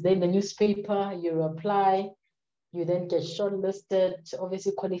advertisement is there in the newspaper, you apply, you then get shortlisted.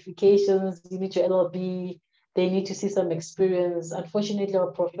 Obviously, qualifications, you need your LLB, they need to see some experience. Unfortunately,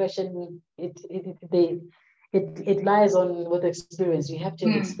 our profession, it lies on with experience. You have to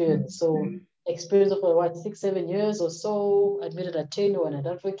have experience. So experience of what, 6-7 years or so, admitted attorney or an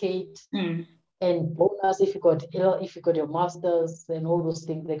advocate, and bonus if you got your masters and all those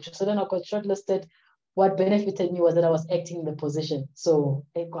things. Like, so then I got shortlisted. What benefited me was that I was acting in the position. So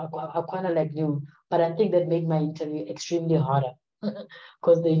I kind of like knew, but I think that made my interview extremely harder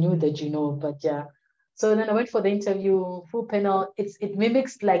because they knew that, you know, but yeah. So then I went for the interview, full panel. It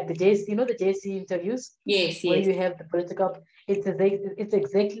mimics like the JC, you know, the JC interviews? Yes, where you have the political, it's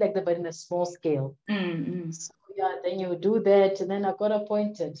exactly like that, but in a small scale. So yeah, then you do that, and then I got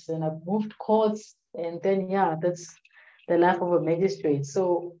appointed, and I moved courts, and then yeah, that's the life of a magistrate.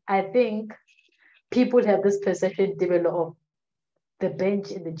 So I think people have this perception develop of the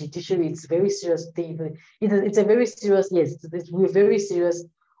bench in the judiciary. It's a very serious thing. It's a very serious, yes, we're very serious.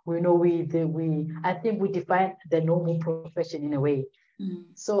 We know I think we define the normal profession in a way.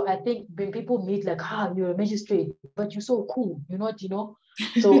 So I think when people meet like, you're a magistrate, but you're so cool, you're not, you know.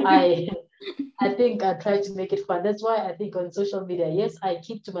 So I think I try to make it fun. That's why I think on social media, yes, I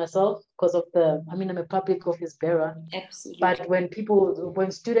keep to myself because of I'm a public office bearer. Absolutely. But when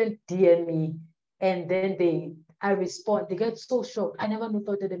students DM me and then I respond, they get so shocked. I never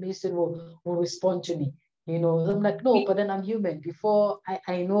thought that the magistrate will respond to me. You know, I'm like, no, but then I'm human. Before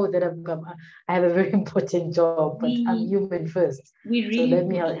I know that I have a very important job, but I'm human first. We really so let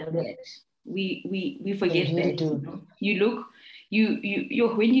me forget that. We forget really that. Do. You look, you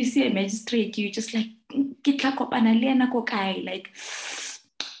when you see a magistrate, you just like like it's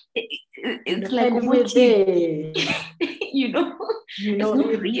like you know, it's not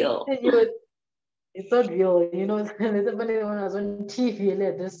real. It's not real, you know. When I was on TV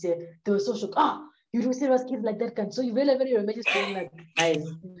this year, they were so shocked. You do serious kids like that, so you really you're a magistrate, like guys,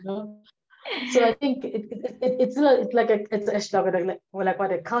 you know. So I think it's like a shock, like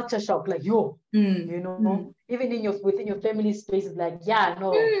what a culture shock, like you know, even within your family spaces, like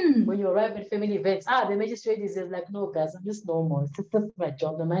when you arrive at family events, the magistrate is just like, no guys, I'm just normal. It's just my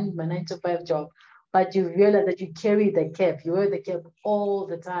job, my 9 to 5 job. But you realize that you carry the cap, you wear the cap all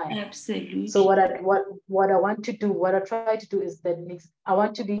the time. Absolutely. So what I want to do, what I try to do is that I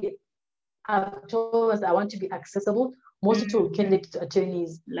want to be accessible, mostly to candidates,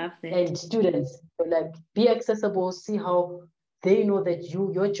 attorneys, and students. So like, be accessible, see how they know that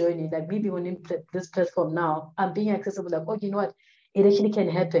your journey, like me being on this platform now, I'm being accessible, like, you know what, it actually can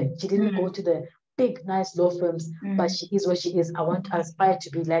happen. She didn't go to the big, nice law firms, but she is what she is. I aspire to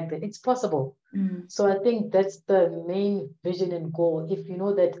be like that. It's possible. So I think that's the main vision and goal. If you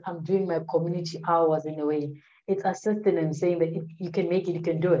know that I'm doing my community hours in a way, it's assisting and saying that if you can make it, you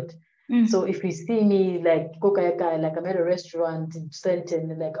can do it. So if you see me like like I'm at a restaurant in Stanton,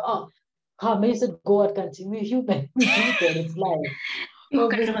 and like, how many said go out country? We're human. We do that. It's life.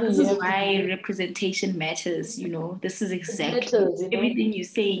 This is why representation matters, you know. This is exactly everything you're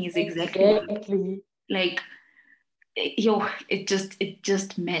saying is exactly like it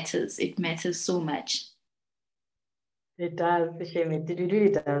just matters. It matters so much. It does, Shame. It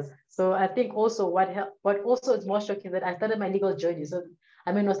really does. So I think also what also is more shocking that I started my legal journey. So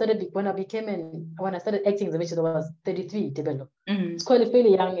when I started acting as a magistrate, I was 33 developed. It's quite a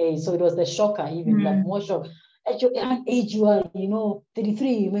fairly young age, so it was the shocker, even like more shock. At your young age, you are,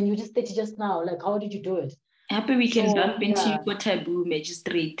 33. When you just 30 just now, like, how did you do it? Happy we can jump into your taboo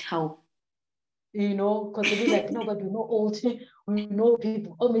magistrate. How? Because they be like, no, but we know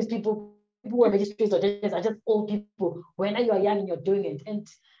people, all these people who are magistrates or judges are just old people. When you are young and you're doing it. And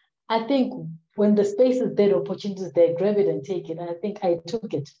I think when the space is there, the opportunities there, grab it and take it. And I think I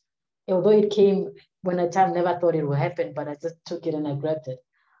took it. Although it came when I never thought it would happen, but I just took it and I grabbed it.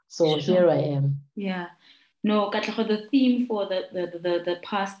 So here I am. Yeah. No, Katlego, the theme for the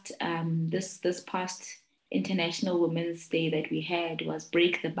past this past International Women's Day that we had was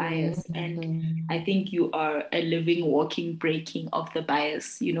break the bias. And I think you are a living, walking breaking of the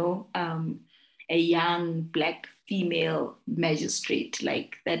bias, a young Black female magistrate,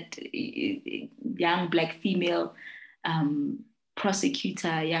 like that young Black female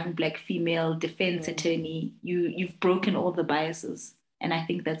prosecutor, young Black female defense attorney. You've broken all the biases, and I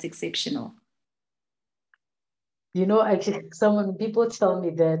think that's exceptional. Actually, people tell me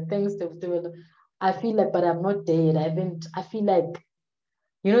that things I feel like, but I'm not dead. I feel like,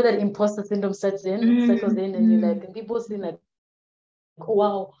 that imposter syndrome settles in, and you're like, and people say like, oh,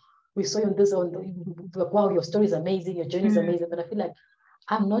 wow, we saw you on this, like, wow, your story is amazing, your journey is amazing. But I feel like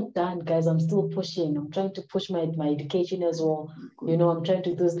I'm not done, guys. I'm still pushing. I'm trying to push my education as well. I'm trying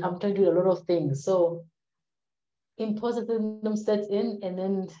to do a lot of things. So imposter syndrome sets in, and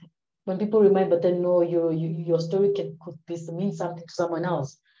then when people remind, but then no, your story could mean something to someone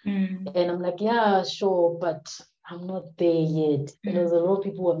else. And I'm like, yeah, sure, but I'm not there yet. And there's a lot of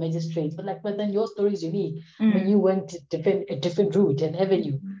people who are magistrates, but then your story is unique. I mean, you went a different route and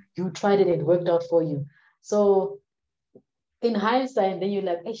avenue. You tried it, it worked out for you. So in hindsight, then you're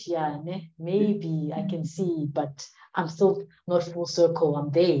like, yeah, maybe I can see, but I'm still not full circle.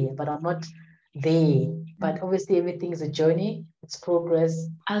 I'm there, but I'm not there. But obviously, everything is a journey. It's progress.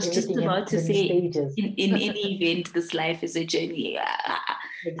 I was just about to say, stages. In any event, this life is a journey.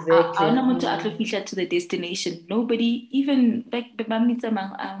 Exactly. To the destination. Nobody, even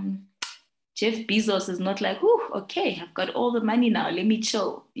Jeff Bezos is not like, oh, okay, I've got all the money now. Let me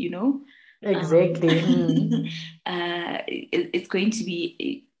chill, Exactly. It's going to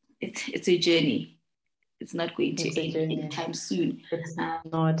be, it's a journey. It's not going to end anytime soon. It's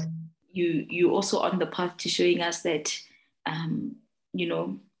not. You also on the path to showing us that,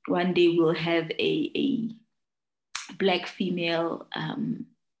 one day we'll have a Black female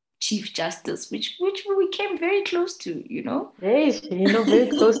Chief Justice, which we came very close to, Hey, very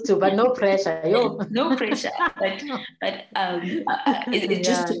close to, but no pressure, no pressure. But it's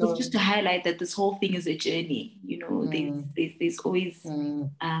just to highlight that this whole thing is a journey. There's always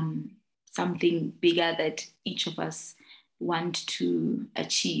something bigger that each of us want to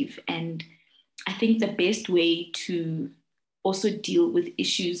achieve, and I think the best way to also deal with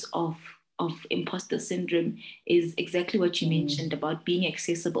issues of imposter syndrome is exactly what you mentioned about being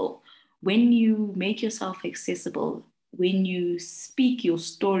accessible. When you make yourself accessible, when you speak your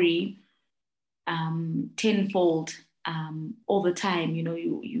story tenfold all the time,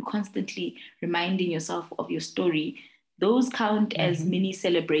 you constantly reminding yourself of your story, those count as mini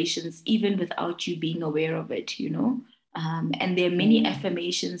celebrations, even without you being aware of it, and there are many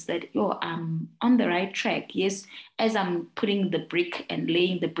affirmations that, I'm on the right track. Yes, as I'm putting the brick and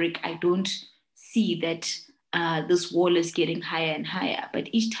laying the brick, I don't see that this wall is getting higher and higher. But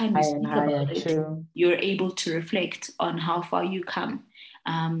each time you speak about it, you're able to reflect on how far you come.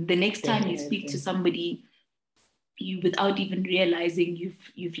 The next time you speak to somebody, you, without even realizing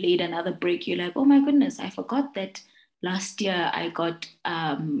you've laid another brick, you're like, oh my goodness, I forgot that last year I got,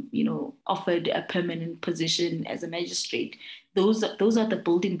 offered a permanent position as a magistrate. Those are the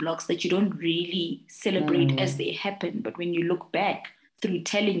building blocks that you don't really celebrate as they happen. But when you look back through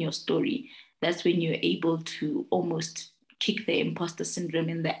telling your story, that's when you're able to almost kick the imposter syndrome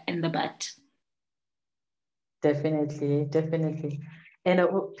in the butt. Definitely. And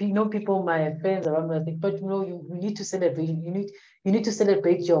people, my friends around me, think, but you need to celebrate. You need to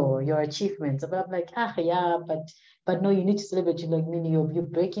celebrate your achievements. But I'm like, yeah, but no, you need to celebrate. You're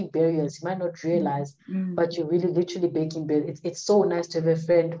breaking barriers. You might not realize, but you're really literally breaking barriers. It's so nice to have a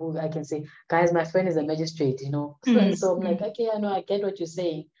friend who I can say, guys, my friend is a magistrate. So I'm like, okay, I know, I get what you're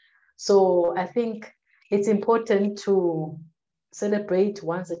saying. So I think it's important to celebrate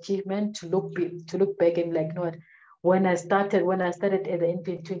one's achievement, to look back and like, no, when I started at the NP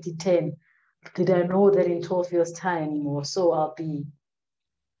in 2010, did I know that in 12 years' time or so I'll be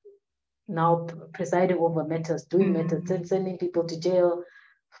now presiding over matters, doing matters, sending people to jail,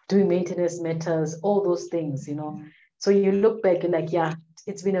 doing maintenance matters, all those things, So you look back and like, yeah,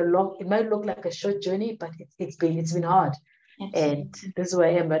 it might look like a short journey, but it's been hard. Absolutely. And this is where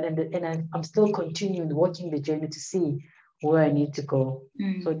I am, and I'm still continuing walking the journey to see where I need to go.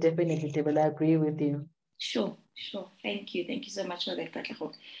 So definitely, Tebel, I agree with you. Sure. Thank you so much for that,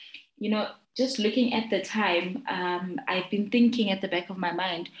 Katlego. Just looking at the time, I've been thinking at the back of my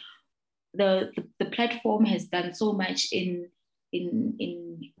mind, the platform has done so much in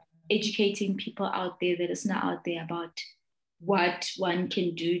educating people out there, the listener out there, about what one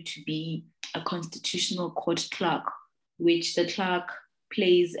can do to be a constitutional court clerk, which the clerk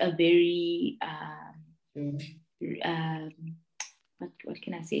plays a very what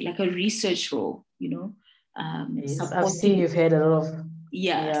can I say, like a research role, Yes, I've seen you've had a lot of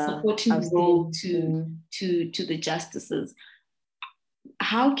supporting role to the justices.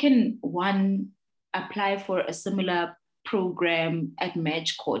 How can one apply for a similar program at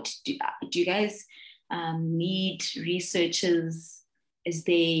Maj Court? Do you guys need researchers? Is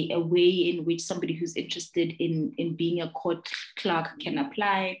there a way in which somebody who's interested in being a court clerk can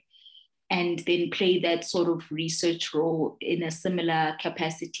apply? and then play that sort of research role in a similar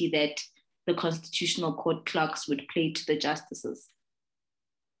capacity that the Constitutional Court clerks would play to the justices?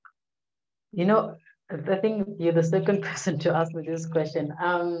 You know, I think you're the second person to ask me this question.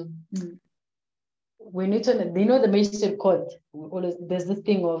 We need to, you know, the magistrate court, there's this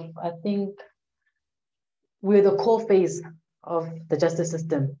thing of, I think, we're the core phase of the justice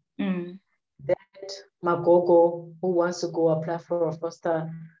system. That Magogo, who wants to go apply for a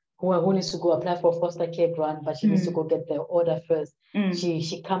foster, who needs to go apply for a foster care grant, but she needs to go get the order first.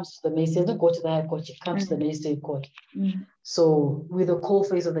 She comes to the magistrate, doesn't go to the high court, she comes to the magistrate court. So we're the core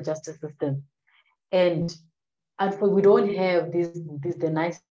phase of the justice system. And we don't have the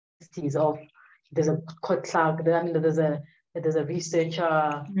niceties of, there's a court clerk, I mean, there's a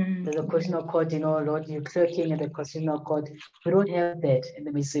researcher, there's a constitutional court, you know, Lord, you're clerking at the constitutional court. We don't have that in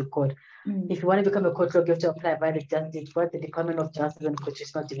the magistrate court. If you want to become a court clerk, you have to apply by the Department of Justice and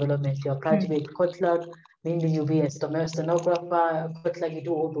Constitutional Development. You apply to be a court clerk, mainly you'll be a stenographer, court clerk, you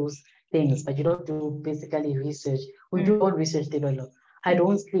do all those things, but you don't do basically research. We do all research development. I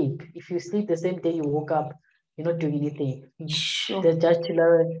don't sleep. If you sleep the same day you woke up, you're not doing anything. Sure. The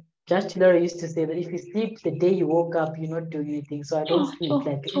Judge Chilera used to say that if you sleep the day you woke up, you're not doing anything. So I don't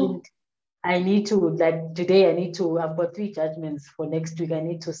sleep. I need to, like today, I've got 3 judgments for next week. I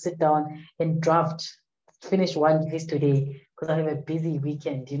need to sit down and finish one case today because I have a busy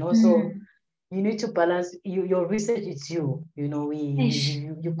weekend, you know. So you need to balance your research. It's you know,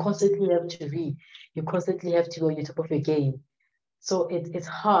 you constantly have to read. You constantly have to go on the top of your game. So it's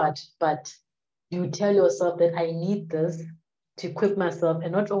hard, but you tell yourself that I need this to equip myself,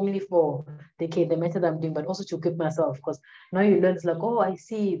 and not only for the method I'm doing, but also to equip myself, because now you learn, it's like, oh, I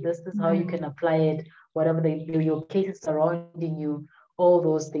see, this is how you can apply it, whatever your cases surrounding you, all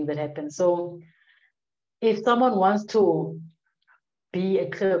those things that happen. So if someone wants to be a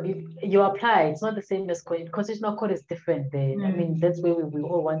clerk, you apply. It's not the same as constitutional court is different there. I mean, that's where we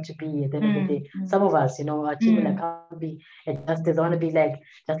all want to be at the end of the day. Some of us, you know, are like, I want to be a justice. I want to be like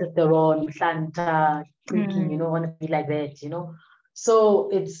Justice Theron, Santa, you know, I want to be like that, you know. So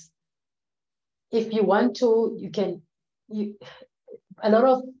it's, if you want to, you can. A lot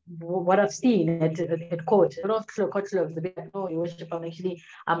of what I've seen at court, a lot of court clerks, a bit like, oh, your worship,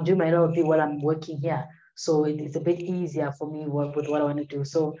 I'm doing my LLB while I'm working here. So it's a bit easier for me with what I want to do.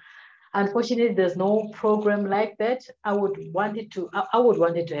 So unfortunately, there's no program like that. I would want it to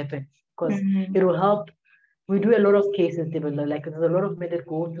happen, because it will help. We do a lot of cases, like there's a lot of men that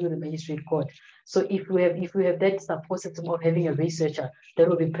go through the magistrate court. So if we have that support system of having a researcher, that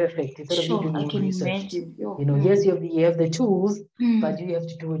would be perfect. Instead of you doing research, you know, yes, you have the tools, but you have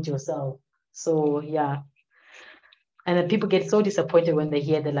to do it yourself. So yeah. And then people get so disappointed when they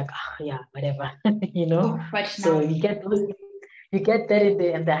hear, they're like, yeah, whatever, you know. So you get that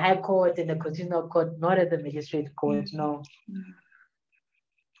in the high court, in the constitutional court, not at the magistrate court. No.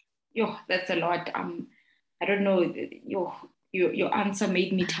 Yo, that's a lot. I don't know. Your answer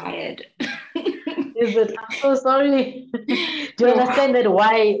made me tired. Is it? I'm so sorry. Do you understand that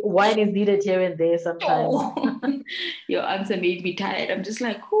wine is needed here and there sometimes? Oh, your answer made me tired. I'm just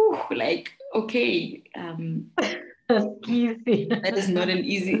like, whew, like, okay. Easy. That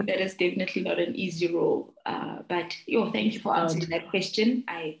is definitely not an easy role. But thank you for answering that question.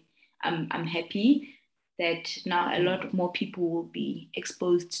 I'm happy that now a lot more people will be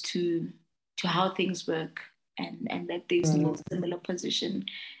exposed to how things work, and that there's no similar position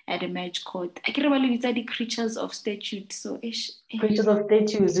at a marriage court. I can't remember if it's creatures of statute. So creatures of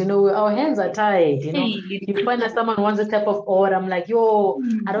statutes, you know, our hands are tied, you know. You find that someone wants a type of order, I'm like,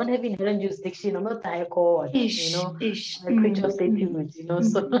 I don't have inherent jurisdiction, I'm not the high court, you know. A creature of statutes, you know.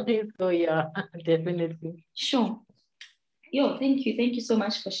 So yeah, definitely. Sure. Thank you so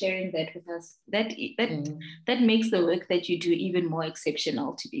much for sharing that with us. That makes the work that you do even more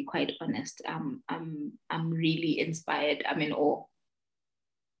exceptional, to be quite honest. I'm really inspired. I'm in awe.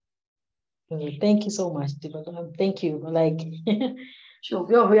 Thank you so much. Thank you. Like,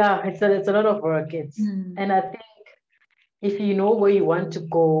 sure. Yeah, it's a lot of work. And I think if you know where you want to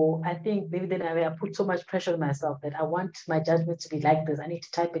go, I think maybe then I put so much pressure on myself that I want my judgment to be like this. I need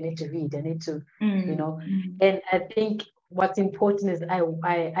to type, I need to read, I need to, you know. And I think what's important is I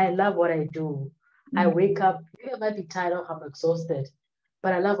love what I do. I wake up, maybe I might be tired or I'm exhausted,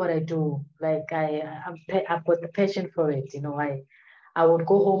 but I love what I do. Like I've got the passion for it. You know, I would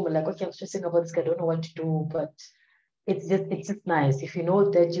go home and like, okay, I'm stressing about this, I don't know what to do, but it's just nice. If you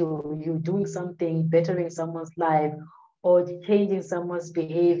know that you're doing something, bettering someone's life or changing someone's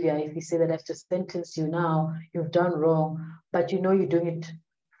behavior. If you say that I have to sentence you now, you've done wrong, but you know you're doing it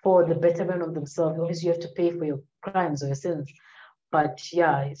for the betterment of themselves. Obviously, you have to pay for your crimes or your sins. But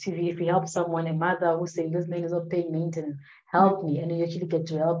yeah, if you help someone, a mother who's saying this man is not paying maintenance, help me, and then you actually get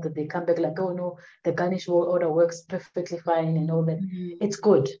to help that, they come back like, oh no, the garnish order works perfectly fine and all that. It's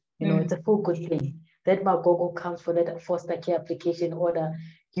good, it's a full good thing. That Magogo comes for that foster care application order,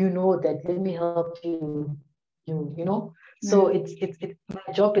 that let me help you, So it's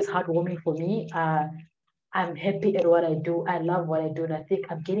my job is heartwarming for me. I'm happy at what I do. I love what I do. And I think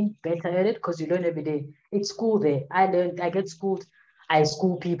I'm getting better at it because you learn every day. It's school there. I get schooled. I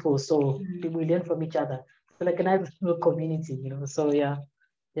school people. So we learn from each other. So like a nice little community, So yeah,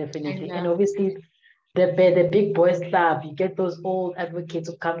 definitely. And obviously the big boys club, you get those old advocates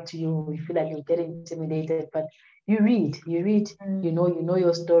who come to you. You feel like you're getting intimidated, but you read, you know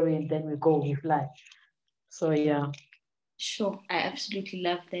your story, and then we go, we fly. So yeah. Sure, I absolutely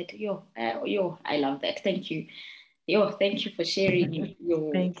love that. I love that. Thank you. Thank you for sharing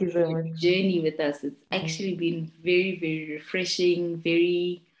your Thank you so much. Journey with us. It's actually been very, very refreshing,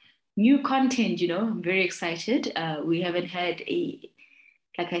 very new content, I'm very excited. We haven't had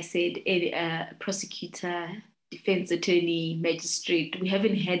like I said, a prosecutor, defense attorney, magistrate. We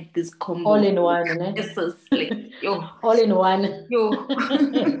haven't had this combo. All in one, all in one.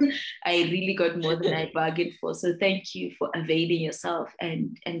 I really got more than I bargained for. So thank you for availing yourself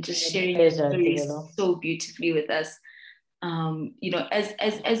and just sharing your stories so beautifully with us.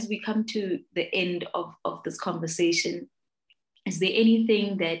 As we come to the end of this conversation, is there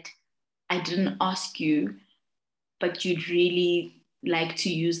anything that I didn't ask you, but you'd really like to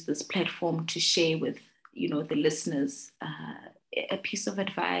use this platform to share with, the listeners, a piece of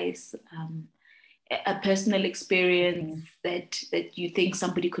advice, a personal experience that you think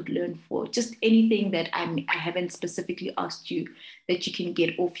somebody could learn for, just anything that I haven't specifically asked you that you can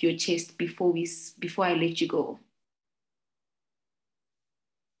get off your chest before I let you go?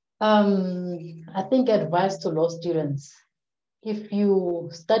 I think advice to law students. If you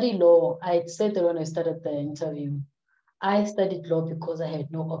study law, I said that when I started the interview, I studied law because I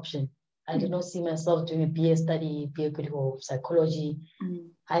had no option. I did not see myself doing a BA study, BA critical psychology.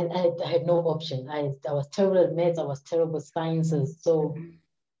 I had no option. I was terrible at maths, I was terrible at sciences. So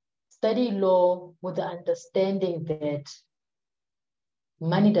study law with the understanding that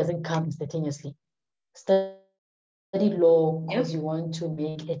money doesn't come instantaneously. Study law because you want to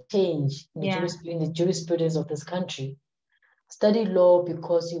make a change in the jurisprudence of this country. Study law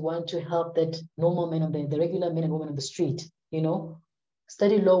because you want to help that normal man, the regular men and women on the street,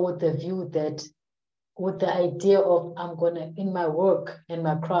 Study law with the view that, with the idea of, I'm gonna, in my work and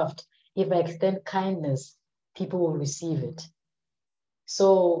my craft, if I extend kindness, people will receive it.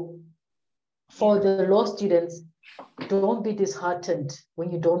 So for the law students, don't be disheartened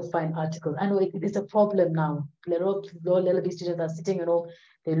when you don't find articles. I know it is a problem now. A lot of law LLB students are sitting at home,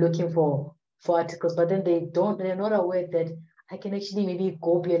 they're looking for articles, but then they're not aware that I can actually maybe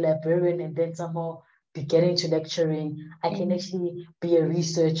go be a librarian and then somehow be getting into lecturing. I can actually be a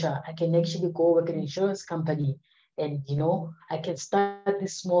researcher. I can actually go work in an insurance company. And, I can start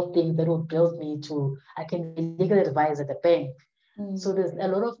this small thing that will build me to, I can be legal advisor at the bank. So there's a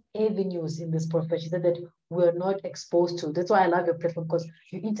lot of avenues in this profession that we're not exposed to. That's why I love your platform, because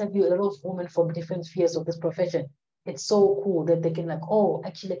you interview a lot of women from different spheres of this profession. It's so cool that they can oh,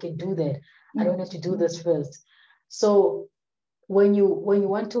 actually I can do that. I don't have to do this first. So when you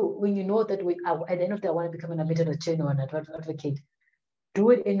know that at the end of the day, I want to become an admitted attorney or an advocate,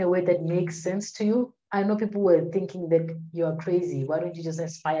 do it in a way that makes sense to you. I know people were thinking that you're crazy. Why don't you just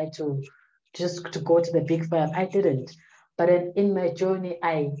aspire to go to the big firm? I didn't. But in my journey,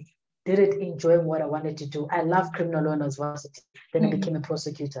 I didn't enjoy what I wanted to do. I love criminal law and university. Then I became a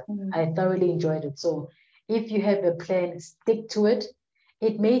prosecutor. I thoroughly enjoyed it. So if you have a plan, stick to it.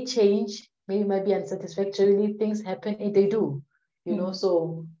 It may change. Maybe it might be unsatisfactorily. Things happen, and they do.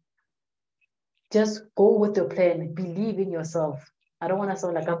 So just go with your plan. Believe in yourself. I don't want to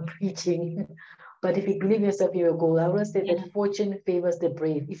sound like I'm preaching, but if you believe in yourself, you will go. I want to say that fortune favors the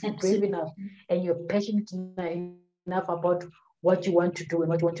brave. If you're brave enough and you're passionate enough about what you want to do and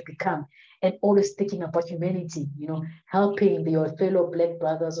what you want to become, and always thinking about humanity, helping your fellow Black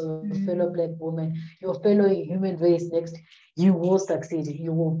brothers or your fellow Black women, your fellow human race next, you will succeed.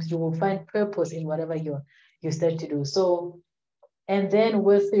 You will find purpose in whatever you start to do. So, and then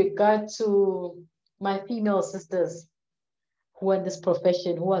with regard to my female sisters who are in this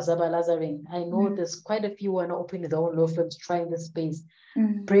profession, who are Zabalazaring, I know there's quite a few who are not opening their own law firms, trying this space.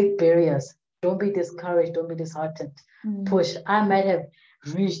 Break barriers. Don't be discouraged. Don't be disheartened. Push. I might have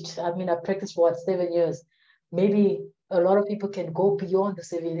reached, I practiced for 7 years. Maybe a lot of people can go beyond the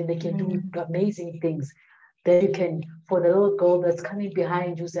 7 and they can do amazing things. Then you can, for the little girl that's coming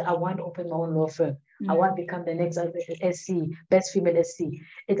behind you, say, I want to open my own law firm. I want to become the next SC, best female SC.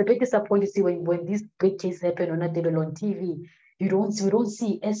 It's a bit disappointing to see when these big cases happen on TV. We don't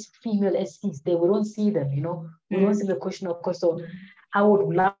see female SCs there. We don't see them, We don't see the question of course. So I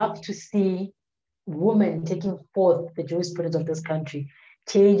would love to see women taking forth the jurisprudence of this country,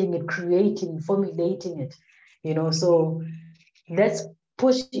 changing it, creating, formulating it, So let's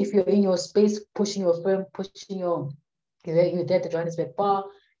push, if you're in your space, pushing your firm, pushing you're there at the Johannesburg Bar,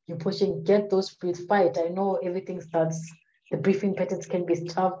 you're pushing, get those briefs, fight. I know everything starts, the briefing patterns can be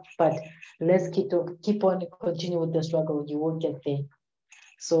tough, but let's keep on, continue with the struggle. You won't get there.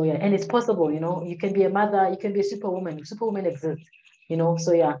 So yeah, and it's possible, you can be a mother, you can be a superwoman. Superwoman exists,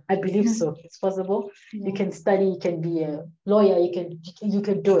 So yeah, I believe so. It's possible. Yeah. You can study, you can be a lawyer, you can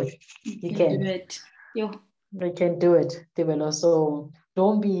do it. You can do it. Yeah. You can do it, Tebello. So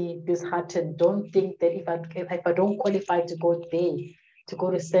don't be disheartened. Don't think that if I don't qualify to go there, to go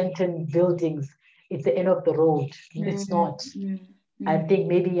to certain buildings, it's the end of the road. It's not. I think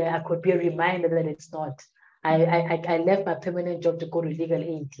maybe I could be a reminder that it's not. I left my permanent job to go to legal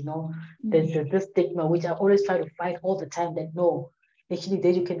aid, There's this stigma, which I always try to fight all the time, that no, actually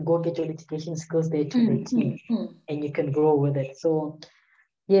there you can go get your litigation skills there to the team, and you can grow with it. So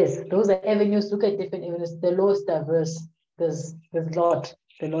yes, those are avenues. Look at different avenues. The law is diverse. There's a lot.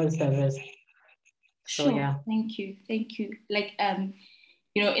 The law is diverse. So, sure. Yeah. Thank you. Like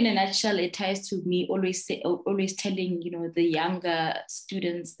in a nutshell, it ties to me always telling the younger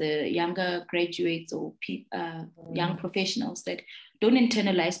students, the younger graduates or young professionals, that don't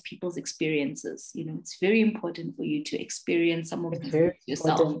internalize people's experiences. It's very important for you to experience some of these things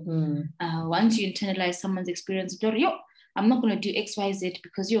yourself. Once you internalize someone's experience, I'm not going to do X, Y, Z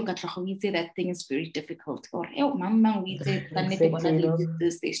because we say that thing is very difficult. Or, mama, we say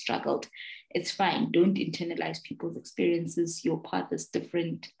this, they struggled. It's fine. Don't internalize people's experiences. Your path is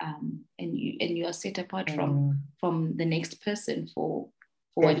different, and you are set apart from the next person for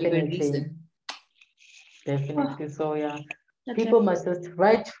whatever reason. Definitely. So yeah, people must just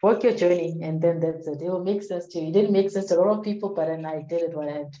work your journey, and then that's it. It will make sense to you. It didn't make sense to a lot of people, but then I did what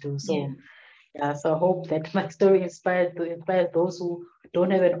I had to do. So. Yeah, so I hope that my story inspires those who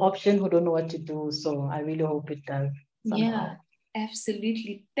don't have an option, who don't know what to do. So I really hope it does. Somehow. Yeah,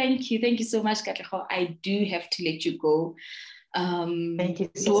 absolutely. Thank you so much, Katlego. I do have to let you go. Thank you.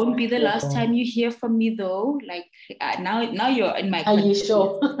 So won't be the last time you hear from me, though. Like now you're in my. Are you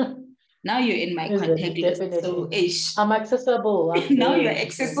sure? Now you're in my contact list. So I'm accessible. Now you're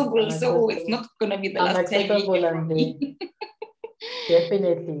accessible, so it's not gonna be the last time you hear from me.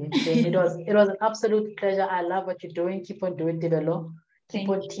 Definitely. It was an absolute pleasure. I love what you're doing. Keep on doing, Tebello. Keep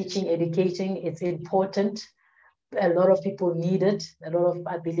on teaching, educating. It's important. A lot of people need it.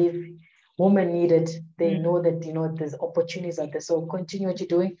 I believe, women need it. They know that, there's opportunities out there. So continue what you're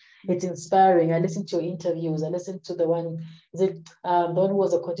doing. It's inspiring. I listened to your interviews. I listened to the one who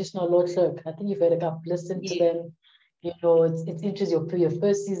was a constitutional law clerk. I think you've heard a listen to them. It's interesting. Your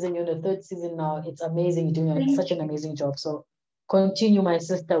first season, you're in the third season now. It's amazing. You're doing such an amazing job. So continue, my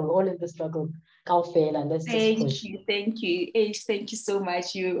sister. We're all in the struggle. Let's just push. Thank you. Thank you so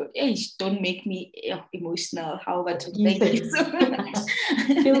much. You don't make me emotional. However, thank you so much.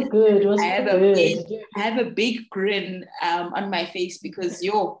 Feel good. I have a big grin on my face because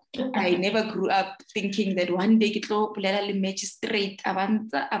I never grew up thinking that one day get lo pulela magistrate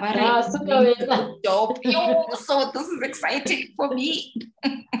avanza job. So this is exciting for me.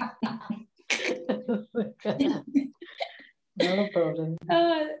 No problem.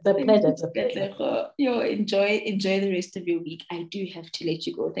 It's a pleasure. Enjoy the rest of your week. I do have to let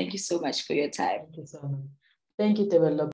you go. Thank you so much for your time. Thank you so much. Thank you, Tebello.